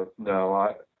would have worked.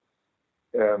 No,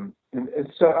 and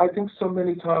so I think so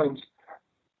many times,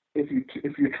 if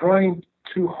you're trying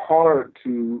too hard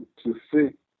to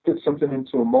fit something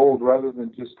into a mold rather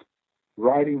than just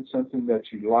writing something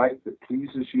that you like, that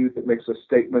pleases you, that makes a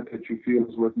statement that you feel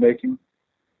is worth making,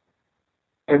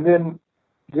 and then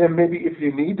maybe if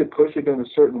you need to push it in a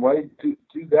certain way, do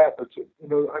that. But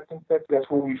I think that's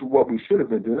what we should have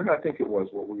been doing. I think it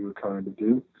was what we were trying to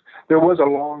do. There was a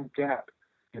long gap.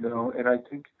 And I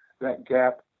think that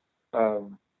gap, or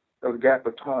the gap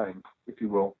of time, if you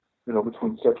will,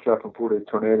 between Sex Trap and 4-Day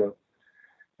Tornado,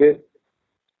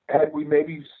 had we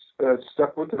maybe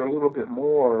stuck with it a little bit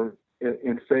more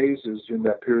in phases in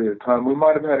that period of time, we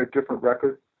might have had a different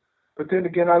record. But then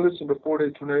again, I listened to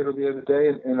 4-Day Tornado the other day,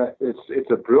 and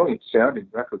it's a brilliant sounding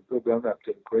record. Bill Belknap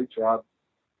did a great job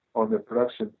on the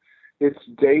production. It's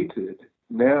dated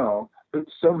now, but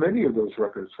so many of those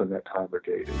records from that time are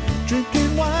dated.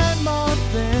 Drinking wine more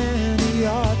than he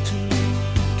ought to,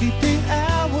 keeping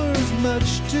hours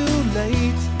much too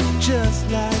late. Just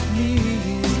like me,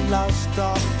 he's lost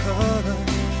all color,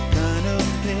 kind of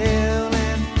pale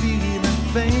and feeling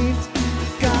faint.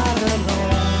 God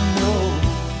alone knows,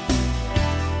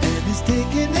 and he's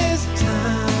taking his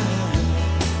time.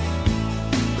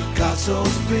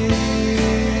 Picasso's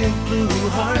big blue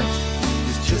heart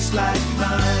is just like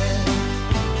mine.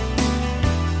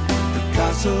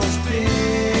 Picasso's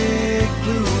big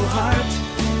blue heart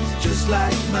is just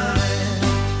like mine.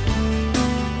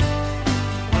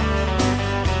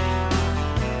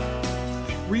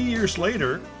 3 years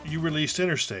later, you released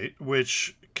Interstate,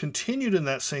 which continued in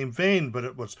that same vein, but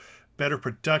it was better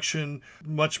production,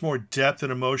 much more depth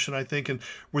and emotion, I think. And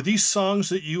were these songs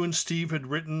that you and Steve had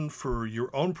written for your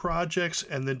own projects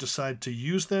and then decide to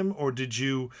use them, or did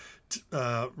you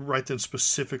write them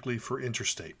specifically for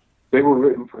Interstate? They were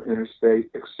written for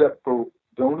Interstate, except for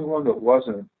the only one that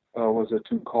wasn't was a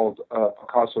tune called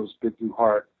Picasso's Big Blue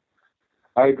Heart.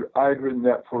 I had written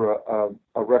that for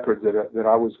a record that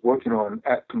I was working on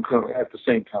concurrently at the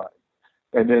same time,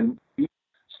 and then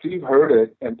Steve heard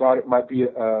it and thought it might be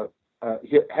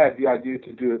he had the idea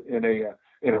to do it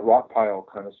in a rock pile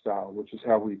kind of style, which is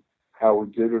how we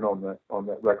did it on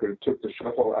that record. It took the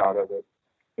shuffle out of it,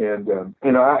 and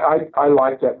I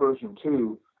like that version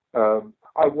too.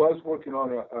 I was working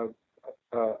on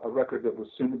a record that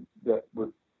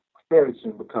would fairly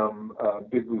soon become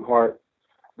Big Blue Heart.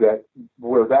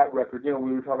 Where that record, we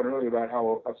were talking earlier about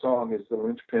how a song is the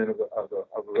linchpin of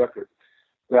a record.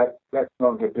 That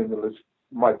song had been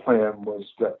my plan was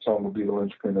that song would be the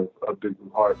linchpin of Big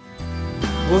Blue Heart.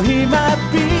 Well, he might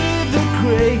be the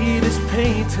greatest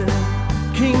painter,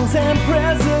 kings and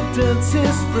presidents,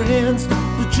 his friends,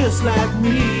 but just like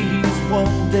me, he's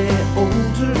 1 day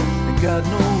older and got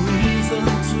no reason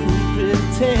to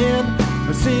pretend.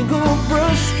 A single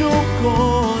brushstroke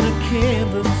on a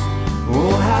canvas.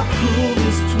 Oh, how cruel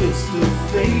this twist of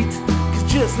fate. 'Cause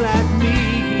just like me,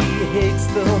 he hates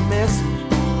the message,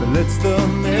 but lets the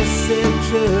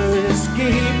messenger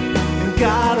escape. And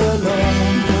God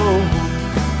alone knows,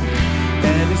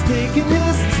 and he's taking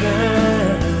his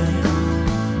time.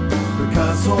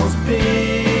 Picasso's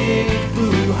big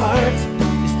blue heart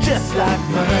is just like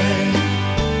mine.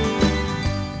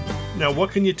 Now,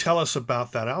 what can you tell us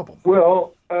about that album?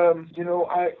 Well,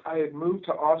 I had moved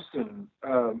to Austin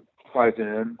by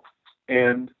then,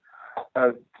 and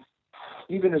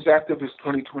even as active as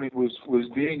 2020 was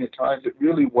being at times, it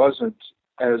really wasn't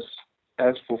as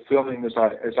fulfilling as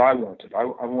I wanted.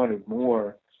 I wanted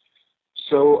more,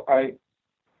 so I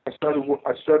started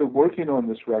working on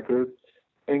this record,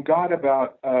 and got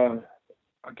about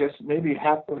I guess maybe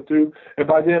halfway through, and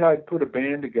by then I'd put a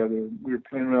band together. We were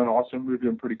playing around Austin. We were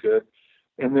doing pretty good,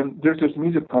 and then there's this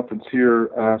music conference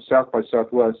here, South by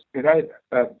Southwest, and I.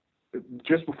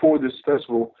 Just before this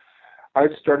festival, I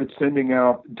started sending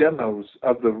out demos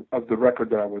of the record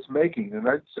that I was making, and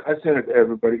I sent it to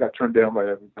everybody. Got turned down by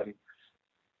everybody.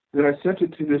 Then I sent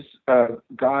it to this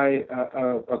guy,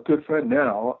 a good friend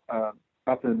now,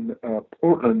 up in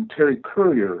Portland, Terry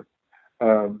Currier,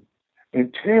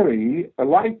 and Terry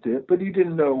liked it, but he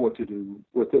didn't know what to do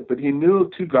with it. But he knew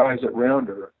 2 guys at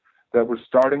Rounder that were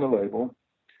starting a label,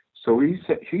 so he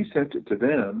sent it to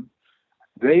them.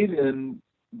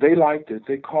 They liked it.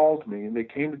 They called me, and they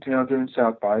came to town during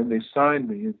South by, and they signed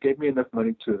me and gave me enough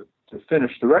money to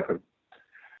finish the record.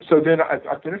 So then I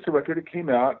finished the record. It came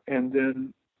out, and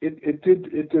then it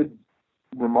did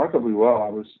remarkably well.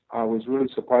 I was really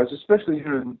surprised, especially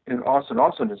here in Austin.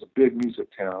 Austin is a big music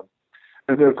town,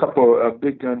 and there are a couple of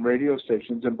big gun radio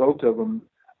stations, and both of them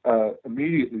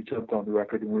immediately jumped on the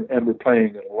record and were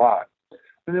playing it a lot.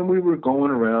 And then we were going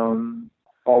around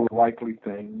all the likely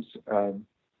things.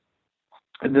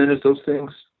 And then as those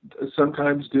things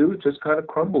sometimes do, it just kind of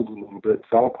crumbled a little bit,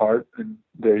 fell apart, and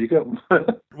there you go.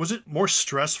 Was it more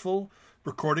stressful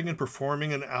recording and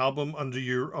performing an album under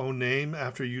your own name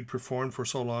after you'd performed for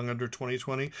so long under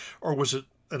 2020, or was it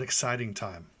an exciting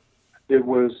time? It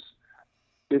was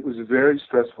very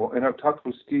stressful, and I've talked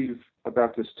with Steve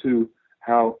about this too,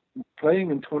 how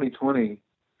playing in 2020,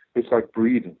 it's like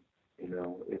breathing,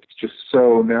 it's just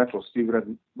so natural. Steve and I,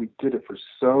 we did it for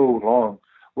so long,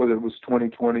 whether it was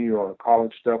 2020 or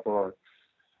college stuff or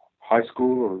high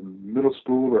school or middle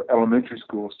school or elementary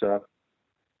school stuff.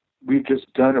 We've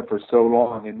just done it for so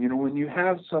long. And, when you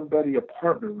have somebody, a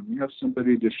partner, when you have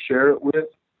somebody to share it with,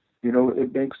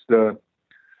 it makes the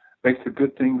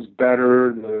good things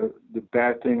better, the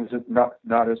bad things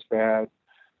not as bad.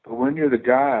 But when you're the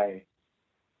guy,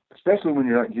 especially when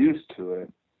you're not used to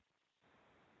it,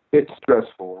 it's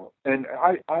stressful. And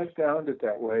I found it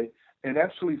that way, and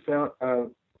actually found,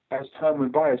 as time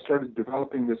went by, I started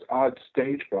developing this odd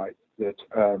stage fright that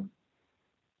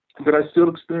I still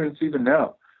experience even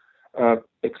now,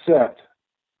 except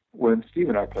when Steve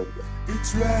and I play together.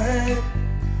 It's right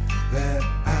that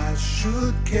I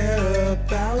should care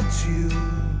about you,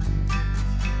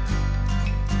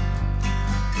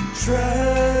 and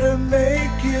try to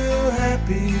make you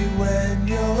happy when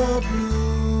you're blue.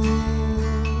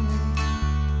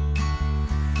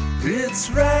 It's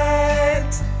right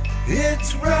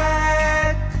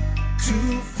to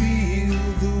feel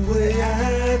the way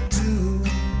I do,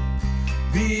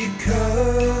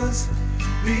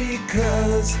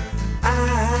 because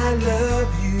I love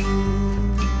you.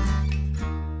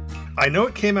 I know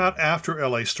it came out after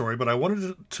LA Story, but I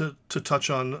wanted to touch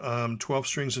on 12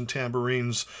 Strings and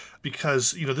Tambourines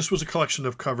because, this was a collection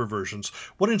of cover versions.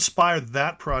 What inspired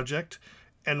that project,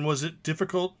 and was it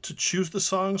difficult to choose the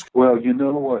songs? Well, you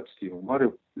know what, Stephen?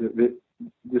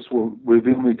 This will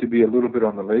reveal me to be a little bit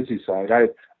on the lazy side.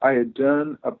 I had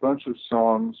done a bunch of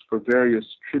songs for various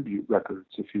tribute records,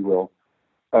 if you will.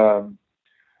 I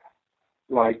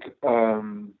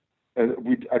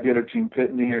did a Gene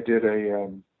Pitney, I did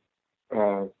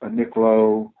a Nick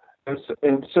Lowe,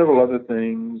 and several other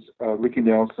things, Ricky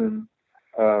Nelson.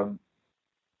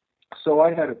 So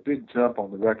I had a big jump on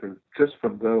the record just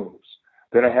from those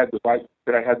that I had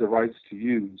the rights to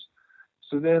use.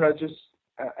 So then I just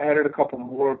added a couple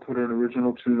more, put an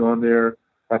original tune on there.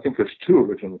 I think there's 2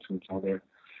 original tunes on there,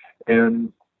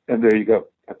 and there you go.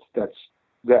 That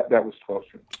was 12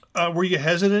 Strings. Were you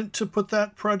hesitant to put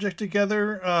that project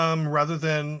together rather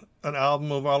than an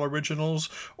album of all originals,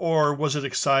 or was it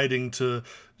exciting to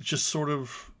just sort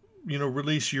of,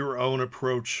 release your own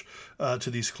approach to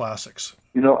these classics?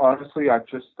 Honestly, I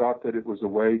just thought that it was a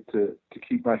way to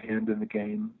keep my hand in the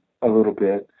game a little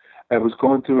bit. I was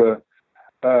going through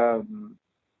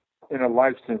in a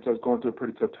life sense, I was going through a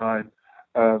pretty tough time,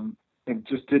 and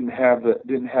just didn't have it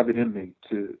in me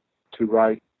to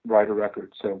write a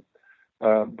record. So,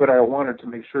 but I wanted to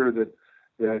make sure that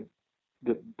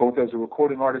both as a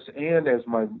recording artist and as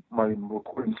my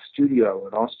recording studio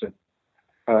in Austin,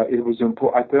 it was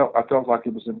important. I felt like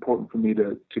it was important for me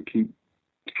to keep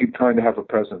trying to have a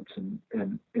presence in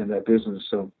that business.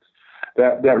 So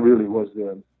that really was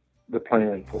the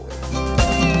planning for it.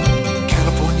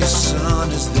 California sun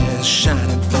is there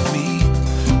shining for me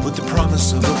with the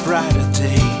promise of a brighter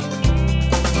day.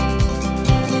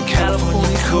 The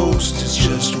California coast is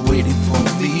just waiting for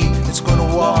me. It's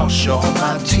gonna wash all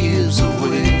my tears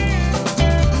away.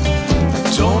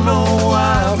 I don't know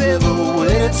why I've ever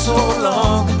waited so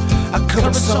long. I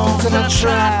cover songs and I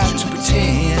try to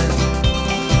pretend.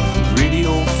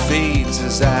 Radio fades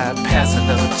as I pass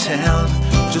another town,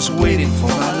 just waiting for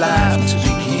my life to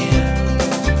begin.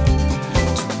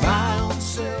 To my own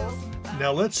self.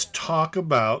 Now let's talk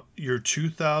about your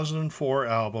 2004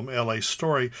 album, LA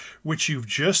Story, which you've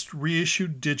just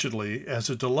reissued digitally as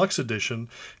a deluxe edition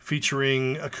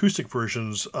featuring acoustic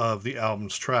versions of the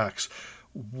album's tracks.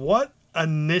 What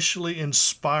initially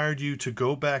inspired you to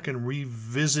go back and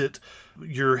revisit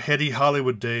your heady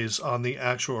Hollywood days on the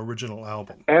actual original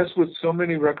album? As with so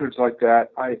many records like that,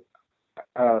 I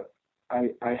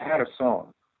had a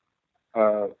song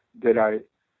that I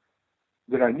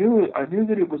knew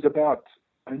that it was about.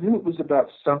 I knew it was about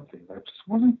something. I just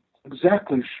wasn't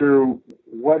exactly sure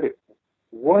what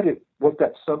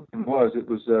that something was. It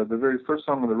was the very first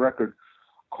song on the record,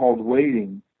 called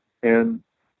 "Waiting," and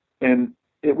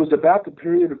it was about the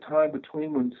period of time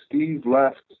between when Steve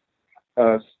left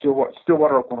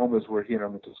Stillwater, Oklahoma, is where he and I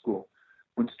went to school.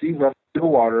 When Steve left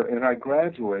Stillwater and I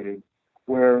graduated,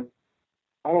 where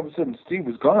all of a sudden Steve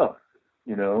was gone,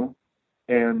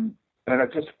 and I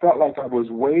just felt like I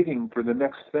was waiting for the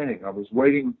next thing. I was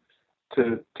waiting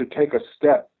to take a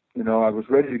step. I was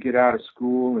ready to get out of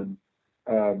school and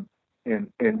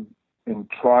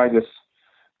try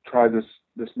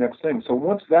this next thing. So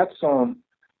once that song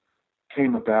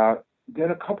came about,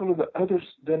 then a couple of the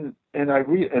others, it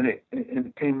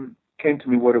came to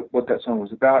me what that song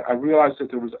was about. I realized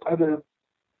that there was other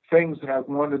things that I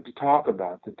wanted to talk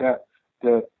about. That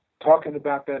talking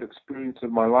about that experience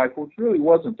of my life, which really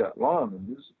wasn't that long.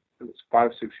 It was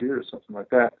 5-6 years, something like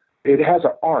that. It has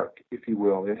an arc, if you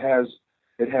will. It has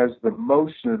the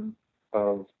motion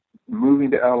of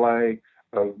moving to LA,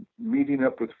 of meeting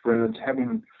up with friends,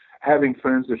 having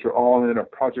friends that you're all in a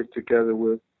project together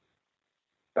with,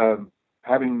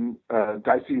 having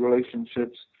dicey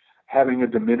relationships, having a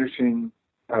diminishing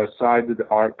side to the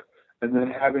arc, and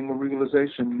then having a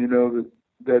realization,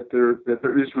 that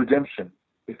there is redemption,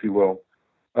 if you will,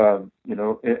 and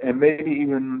maybe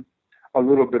even a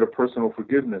little bit of personal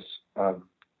forgiveness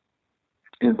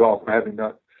involved for having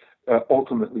not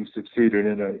ultimately succeeded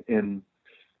in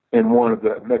one of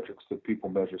the metrics that people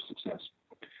measure success.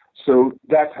 So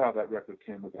that's how that record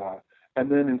came about. And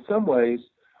then in some ways,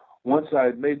 once I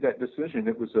had made that decision,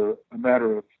 it was a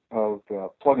matter of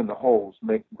plugging the holes,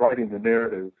 writing the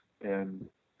narrative, and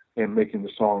making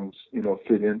the songs,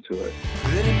 fit into it.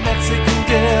 Pretty Mexican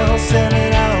girl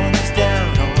selling almonds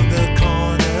down on the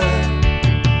corner.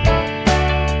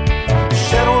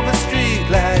 Shadow of a street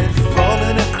light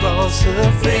falling across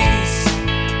her face.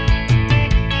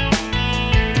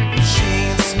 She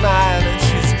ain't smiling,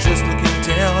 she's just looking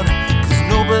down, 'cause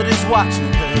nobody's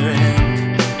watching her end.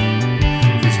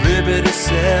 Liberty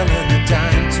selling a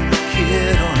dime to a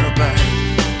kid on her bike.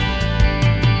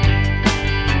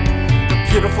 A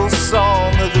pitiful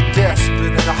song of the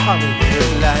desperate and the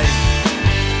Hollywood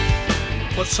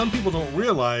life. What some people don't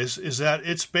realize is that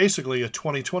it's basically a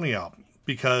 2020 album,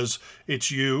 because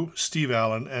it's you, Steve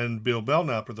Allen, and Bill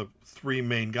Belknap are the three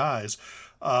main guys.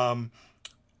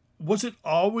 Was it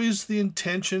always the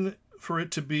intention for it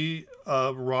to be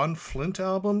a Ron Flint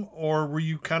album, or were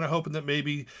you kind of hoping that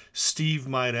maybe Steve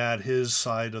might add his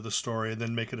side of the story and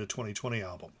then make it a 2020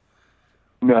 album?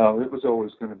 No, it was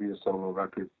always going to be a solo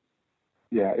record.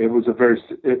 Yeah, it was the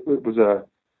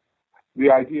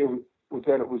idea was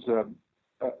that it was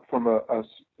from a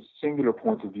singular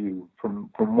point of view, from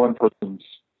one person's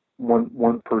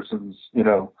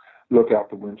look out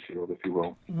the windshield, if you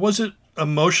will. Was it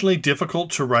emotionally difficult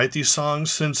to write these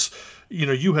songs since,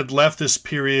 you had left this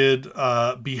period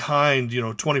behind,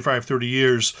 25, 30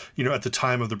 years, at the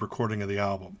time of the recording of the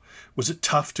album? Was it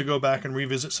tough to go back and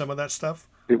revisit some of that stuff?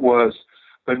 It was,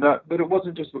 but it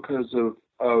wasn't just because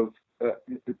of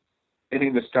any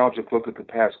nostalgic look at the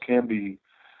past can be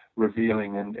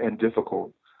revealing and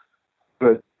difficult,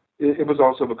 but it was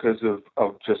also because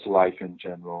of just life in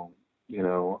general.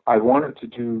 I wanted to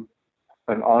do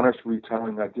an honest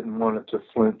retelling. I didn't want it to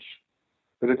flinch,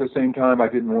 but at the same time, I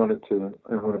didn't want to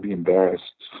be embarrassed.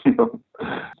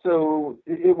 So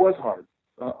it was hard.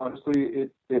 Honestly,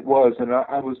 it was. And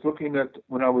I was looking at,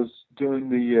 when I was doing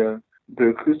the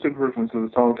acoustic versions of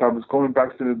the songs, I was going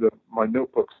back to my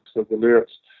notebooks of the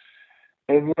lyrics,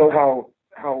 and how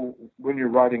when you're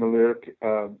writing a lyric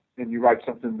and you write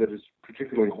something that is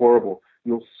particularly horrible,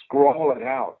 you'll scrawl it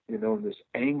out, in this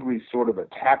angry sort of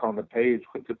attack on the page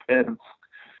with the pen.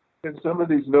 And some of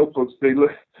these notebooks, they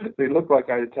look like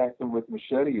I attacked them with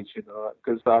machetes,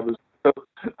 because I was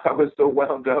so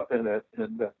wound up in it.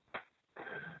 And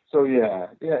so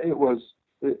it was.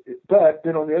 But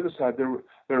then on the other side, there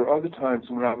are other times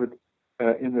when I would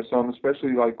in the song,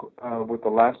 especially like with the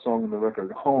last song in the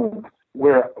record, "Home,"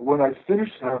 where when I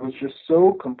finished it, I was just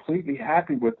so completely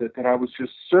happy with it that I was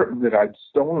just certain that I'd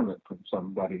stolen it from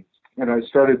somebody. And I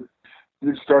started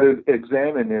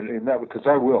examining it, and that, because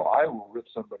I will rip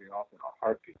somebody off in a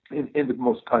heartbeat, in the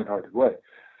most kind-hearted way.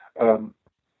 And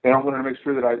I wanted to make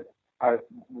sure that I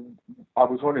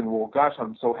was wondering, well, gosh,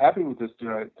 I'm so happy with this.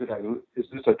 Is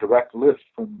this a direct lift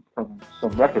from some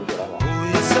record that I like? Oh,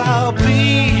 yes, I'll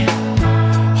be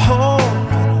home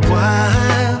in a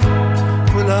while.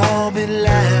 We'll all be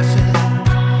laughing.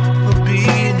 There'll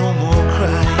be no more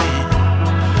crying.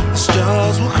 The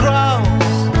stars will cross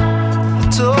the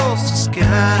toast the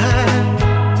sky.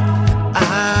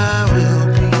 I will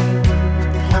be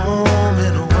home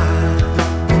in a while.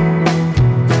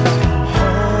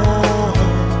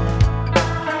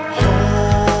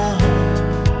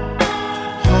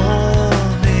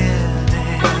 Home in a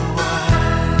while.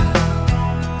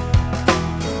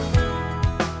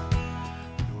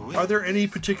 Are there any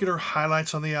particular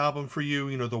highlights on the album for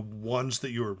you, the ones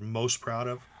that you are most proud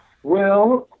of?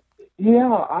 Well,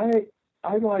 yeah, I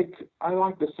like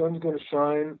 "The Sun's Gonna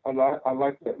Shine." I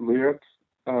like that lyric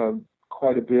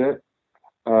quite a bit.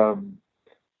 The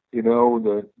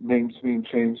names being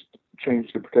changed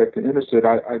to protect the innocent.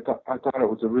 I thought it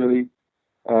was a really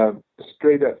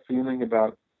straight up feeling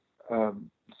about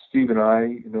Steve and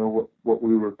I. What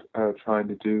we were trying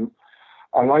to do.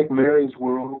 I like "Mary's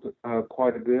World"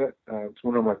 quite a bit. It's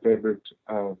one of my favorite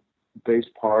bass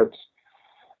parts.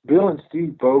 Bill and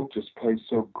Steve both just play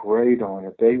so great on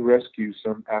it. They rescue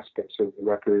some aspects of the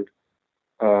record.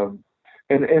 And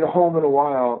 "Home in a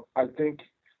While," I think,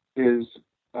 is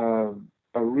a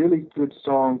really good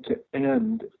song to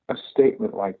end a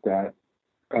statement like that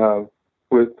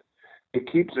with. It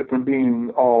keeps it from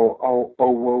being all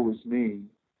oh woe is me,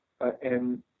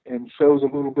 and shows a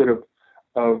little bit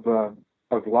of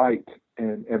light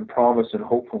and promise and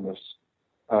hopefulness,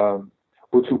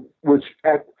 which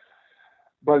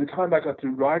by the time I got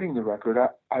through writing the record,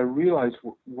 I realized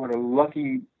what a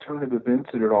lucky turn of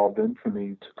events it had all been for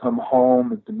me to come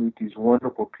home and to meet these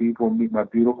wonderful people, meet my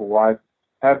beautiful wife,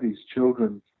 have these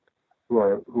children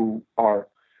who are,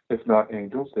 if not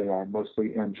angels, they are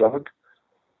mostly angelic,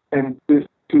 and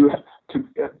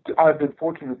I've been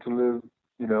fortunate to live,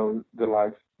 the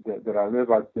life that I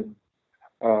live. I've been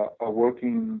a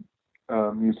working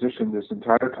musician this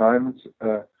entire time.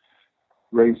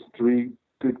 Raised 3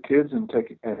 good kids and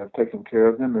have taken care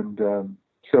of them, and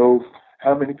so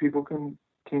how many people can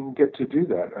get to do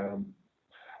that?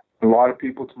 A lot of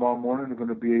people tomorrow morning are going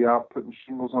to be out putting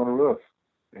shingles on a roof,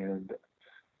 and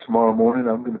tomorrow morning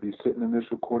I'm going to be sitting in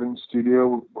this recording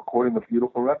studio recording a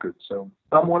beautiful record. So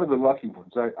I'm one of the lucky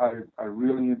ones. I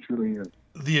really and truly am.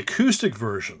 The acoustic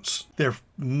versions, they're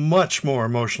much more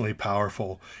emotionally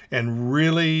powerful, and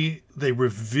really they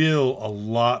reveal a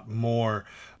lot more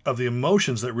of the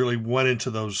emotions that really went into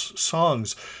those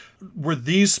songs. Were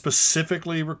these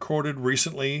specifically recorded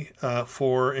recently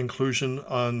for inclusion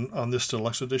on this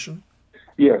deluxe edition?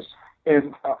 Yes,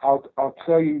 and I'll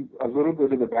tell you a little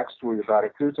bit of the backstory about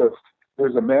it. There's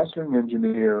there's a mastering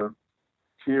engineer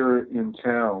here in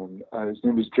town. His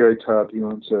name is Jerry Tubb. He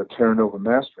owns Terra Nova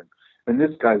Mastering, and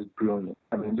this guy's brilliant.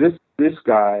 I mean, this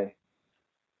guy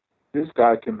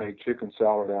can make chicken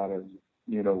salad out of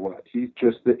you know what. He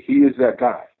is that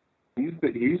guy. He's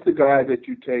the guy that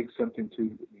you take something to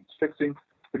that needs fixing,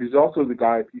 but he's also the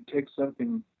guy if you take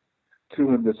something to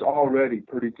him that's already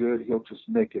pretty good, he'll just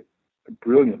make it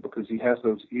brilliant because he has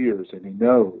those ears and he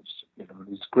knows. You know,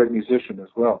 he's a great musician as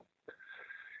well.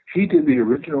 He did the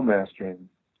original mastering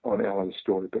on LA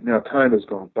Story, but now time has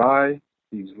gone by.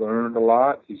 He's learned a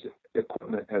lot. His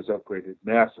equipment has upgraded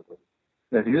massively.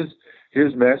 And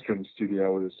his mastering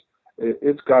studio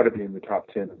it's got to be in the top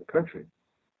 10 in the country.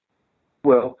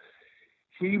 Well,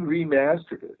 he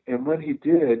remastered it, and when he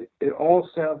did, it all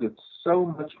sounded so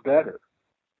much better.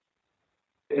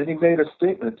 And he made a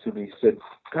statement to me. He said,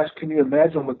 gosh, can you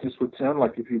imagine what this would sound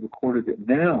like if he recorded it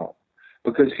now?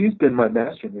 Because he's been my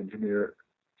mastering engineer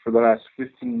for the last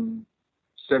 15,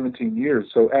 17 years.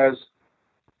 So as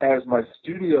my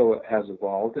studio has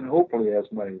evolved, and hopefully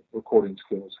as my recording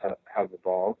skills have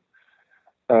evolved,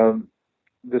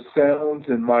 the sounds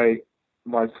and my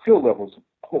skill levels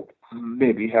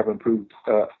maybe have improved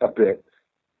a bit.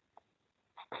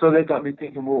 So they got me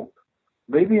thinking, well,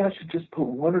 maybe I should just put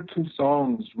one or two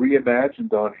songs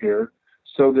reimagined on here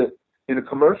so that in a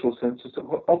commercial sense, it's,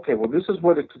 okay, well, this is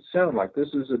what it could sound like.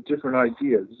 This is a different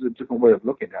idea. This is a different way of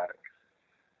looking at it.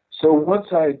 So once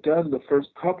I had done the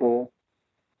first couple,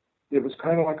 it was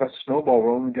kind of like a snowball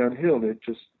rolling downhill. It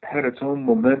just had its own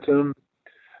momentum,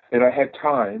 and I had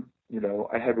time. You know,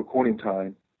 I had recording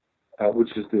time,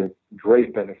 which is the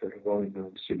great benefit of going to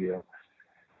the studio,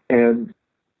 and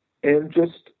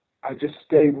I just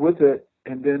stayed with it,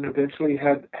 and then eventually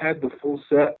had the full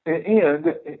set. And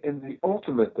the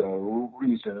ultimate though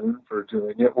reason for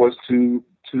doing it was to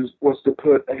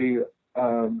put a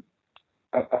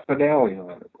finale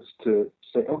on it. Was to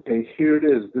say, okay, here it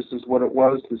is. This is what it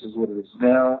was. This is what it is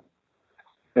now.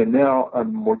 And now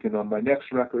I'm working on my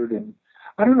next record. And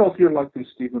I don't know if you're like this,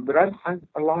 Stephen, but a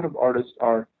lot of artists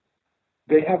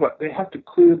they have to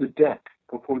clear the deck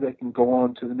before they can go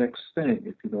on to the next thing,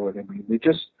 if you know what I mean.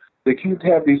 They can't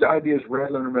have these ideas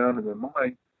rattling around in their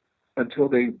mind until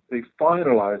they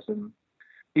finalize them,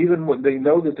 even when they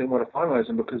know that they want to finalize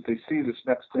them because they see this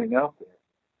next thing out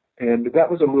there. And that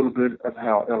was a little bit of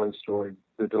how LA Story,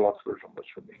 the deluxe version, was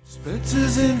for me.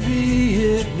 Spencer's in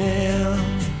Vietnam,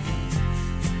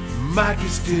 Mike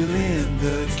is still in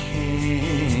the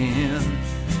can.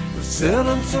 But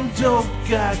selling some dope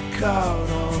got caught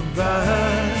on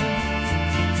vine.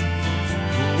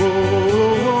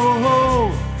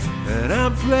 Whoa, and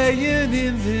I'm playing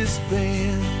in this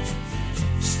band,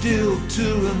 still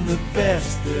doing the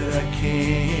best that I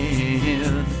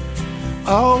can.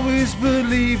 Always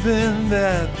believing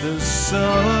that the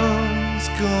sun's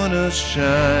gonna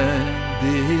shine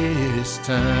this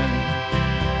time.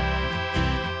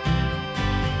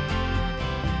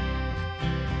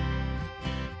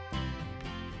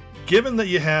 Given that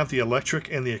you have the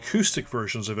electric and the acoustic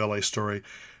versions of LA Story,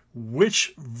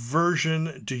 which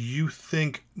version do you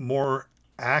think more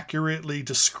accurately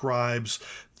describes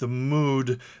the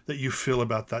mood that you feel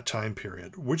about that time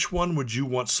period? Which one would you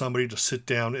want somebody to sit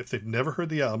down, if they've never heard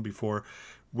the album before,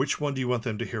 which one do you want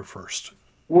them to hear first?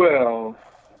 Well,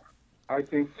 I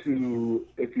think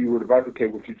if you were to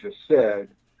replicate what you just said,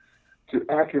 to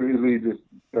accurately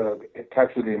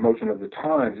capture the emotion of the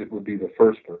times, it would be the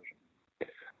first version.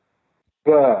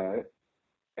 But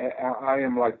I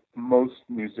am like most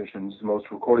musicians, most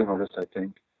recording artists, I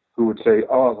think, who would say,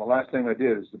 oh, the last thing I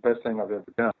did is the best thing I've ever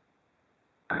done.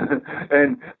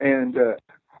 and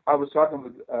I was talking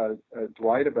with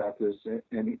Dwight about this,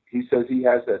 and he says he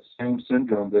has that same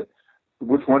syndrome. That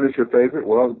which one is your favorite?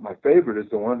 Well, my favorite is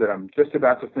the one that I'm just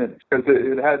about to finish, because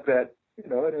it has that,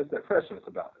 it has that freshness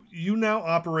about it. You now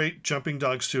operate Jumping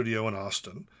Dog Studio in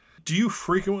Austin. Do you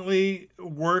frequently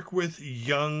work with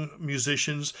young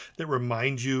musicians that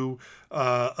remind you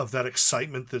of that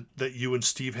excitement that you and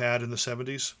Steve had in the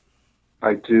 70s?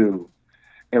 I do.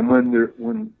 And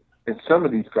and some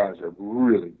of these guys are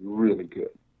really, really good.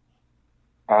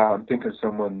 I'm thinking of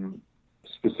someone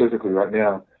specifically right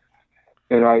now,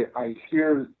 and I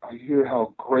hear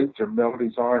how great their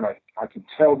melodies are, and I can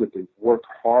tell that they've worked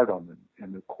hard on them,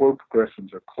 and the chord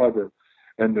progressions are clever,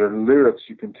 and their lyrics,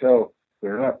 you can tell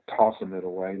they're not tossing it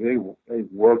away. They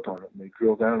worked on it and they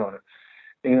drilled down on it,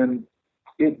 and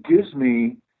it gives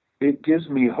me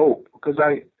hope, because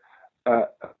I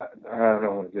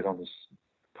don't want to get on this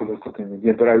political thing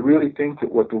again, but I really think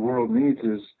that what the world needs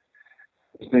is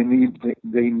they need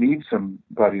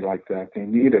somebody like that. They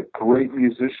need a great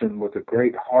musician with a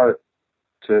great heart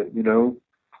to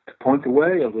point the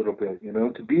way a little bit,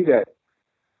 to be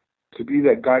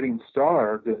that guiding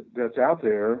star that's out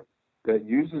there that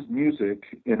uses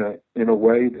music in a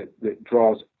way that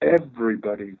draws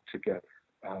everybody together.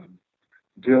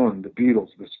 Dylan, the Beatles,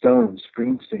 the Stones,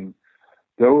 Springsteen,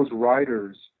 those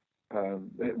writers,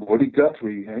 Woody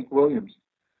Guthrie, Hank Williams,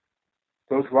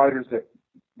 those writers that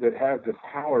have the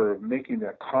power of making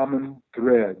that common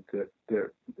thread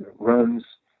that runs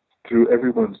through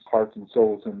everyone's hearts and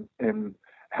souls and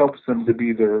helps them to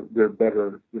be their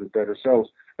better selves.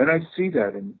 And I see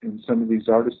that in some of these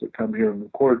artists that come here and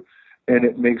record, and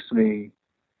it makes me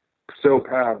so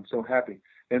proud and so happy.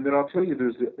 And then I'll tell you,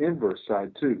 there's the inverse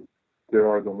side too. There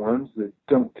are the ones that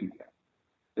don't do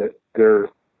that they're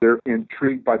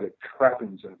intrigued by the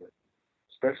trappings of it.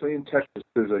 Especially in Texas,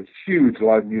 there's a huge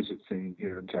live music scene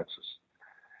here in Texas.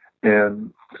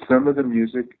 And some of the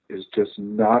music is just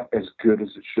not as good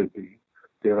as it should be.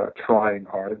 They're not trying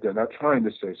hard. They're not trying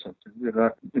to say something. They're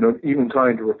not, even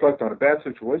trying to reflect on a bad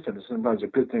situation is sometimes a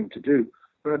good thing to do.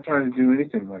 They're not trying to do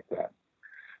anything like that.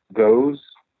 Those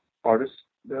artists,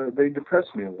 they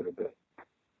depress me a little bit.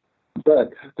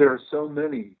 But there are so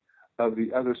many of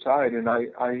the other side, and I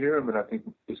hear them and I think,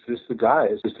 is this the guy?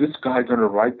 Is this guy going to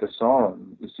write the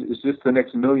song? Is this the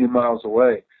next million miles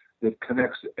away that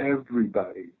connects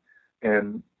everybody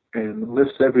and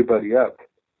lifts everybody up?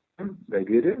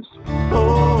 Maybe it is.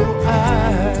 Oh,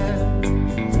 I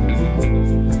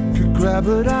could grab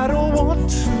it, I don't want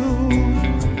to.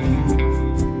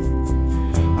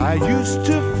 I used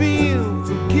to feel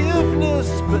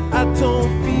forgiveness, but I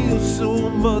don't feel so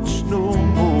much no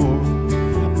more.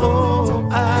 Oh,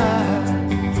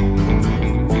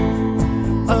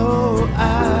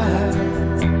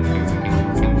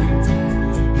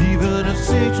 even a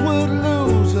sage would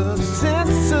lose a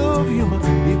sense of humor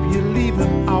if you leave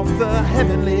him off the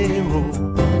heavenly road.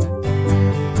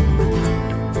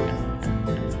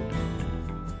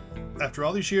 After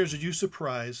all these years, are you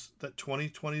surprised that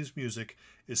 2020's music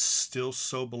is still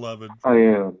so beloved? I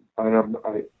am, and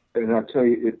I tell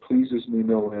you, it pleases me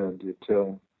no end.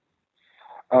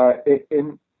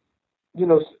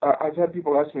 I've had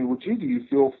people ask me, well, gee, do you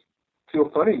feel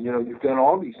funny? You've done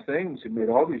all these things, you made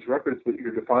all these records, but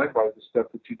you're defined by the stuff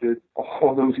that you did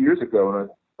all those years ago.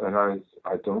 And I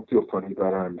don't feel funny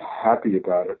about it. I'm happy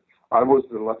about it. I was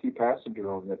the lucky passenger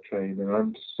on that train, and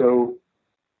I'm so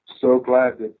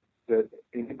glad that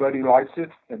anybody likes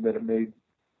it and that it made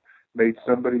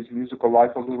somebody's musical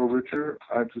life a little richer.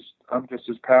 I'm just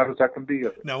as proud as I can be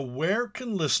of it. Now, where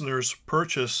can listeners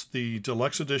purchase the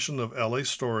deluxe edition of LA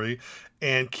Story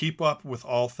and keep up with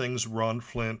all things Ron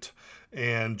Flint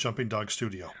and Jumping Dog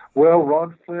Studio? Well,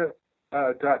 Ron Flint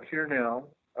 .here now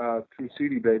through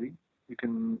CD Baby. You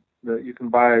can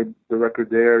buy the record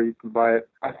there. You can buy it.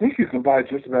 I think you can buy it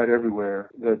just about everywhere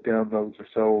that downloads are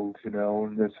sold. And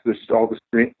there's all the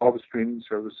streaming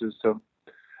services. So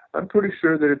I'm pretty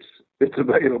sure that it's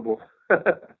available.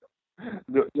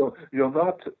 You'll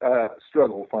not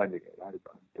struggle finding it. I'm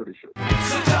pretty sure.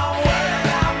 So don't worry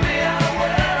about me, I don't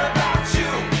worry about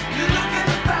you. You look at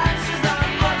the facts, there's not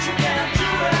much you can do,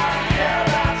 but I don't care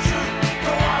about you.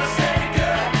 Don't wanna say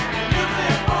girl,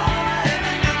 nuclear boy in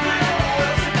the nuclear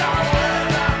world. So don't worry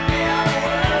about me, I don't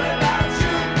worry about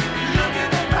you. You look at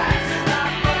the facts, there's not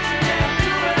much you can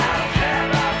do, but I don't care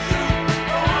about you.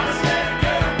 Don't wanna say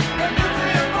girl, a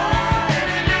nuclear boy in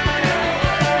the nuclear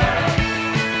world.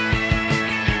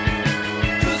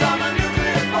 'Cause I'm a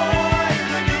nuclear boy in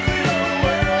the nuclear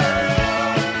world.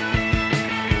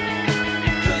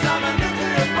 'Cause I'm a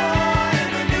nuclear boy in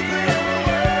the nuclear world.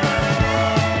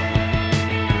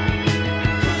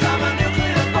 'Cause I'm a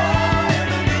nuclear boy in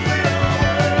the nuclear world.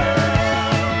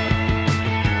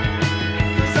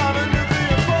 'Cause I'm a nuclear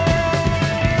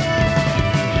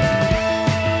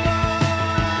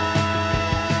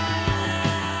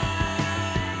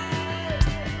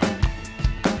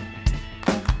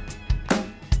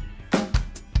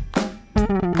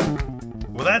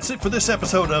Well, that's it for this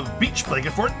episode of Beach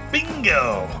Blanket Fort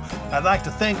Bingo. I'd like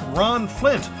to thank Ron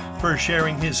Flint for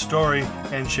sharing his story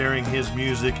and sharing his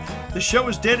music. The show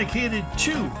is dedicated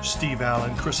to Steve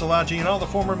Allen, Chris Alagi, and all the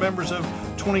former members of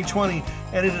 2020,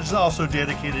 and it is also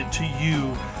dedicated to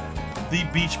you, the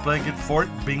Beach Blanket Fort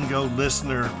Bingo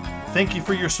listener. Thank you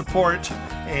for your support,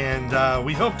 and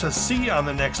we hope to see you on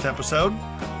the next episode.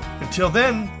 Until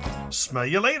then, smell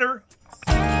you later.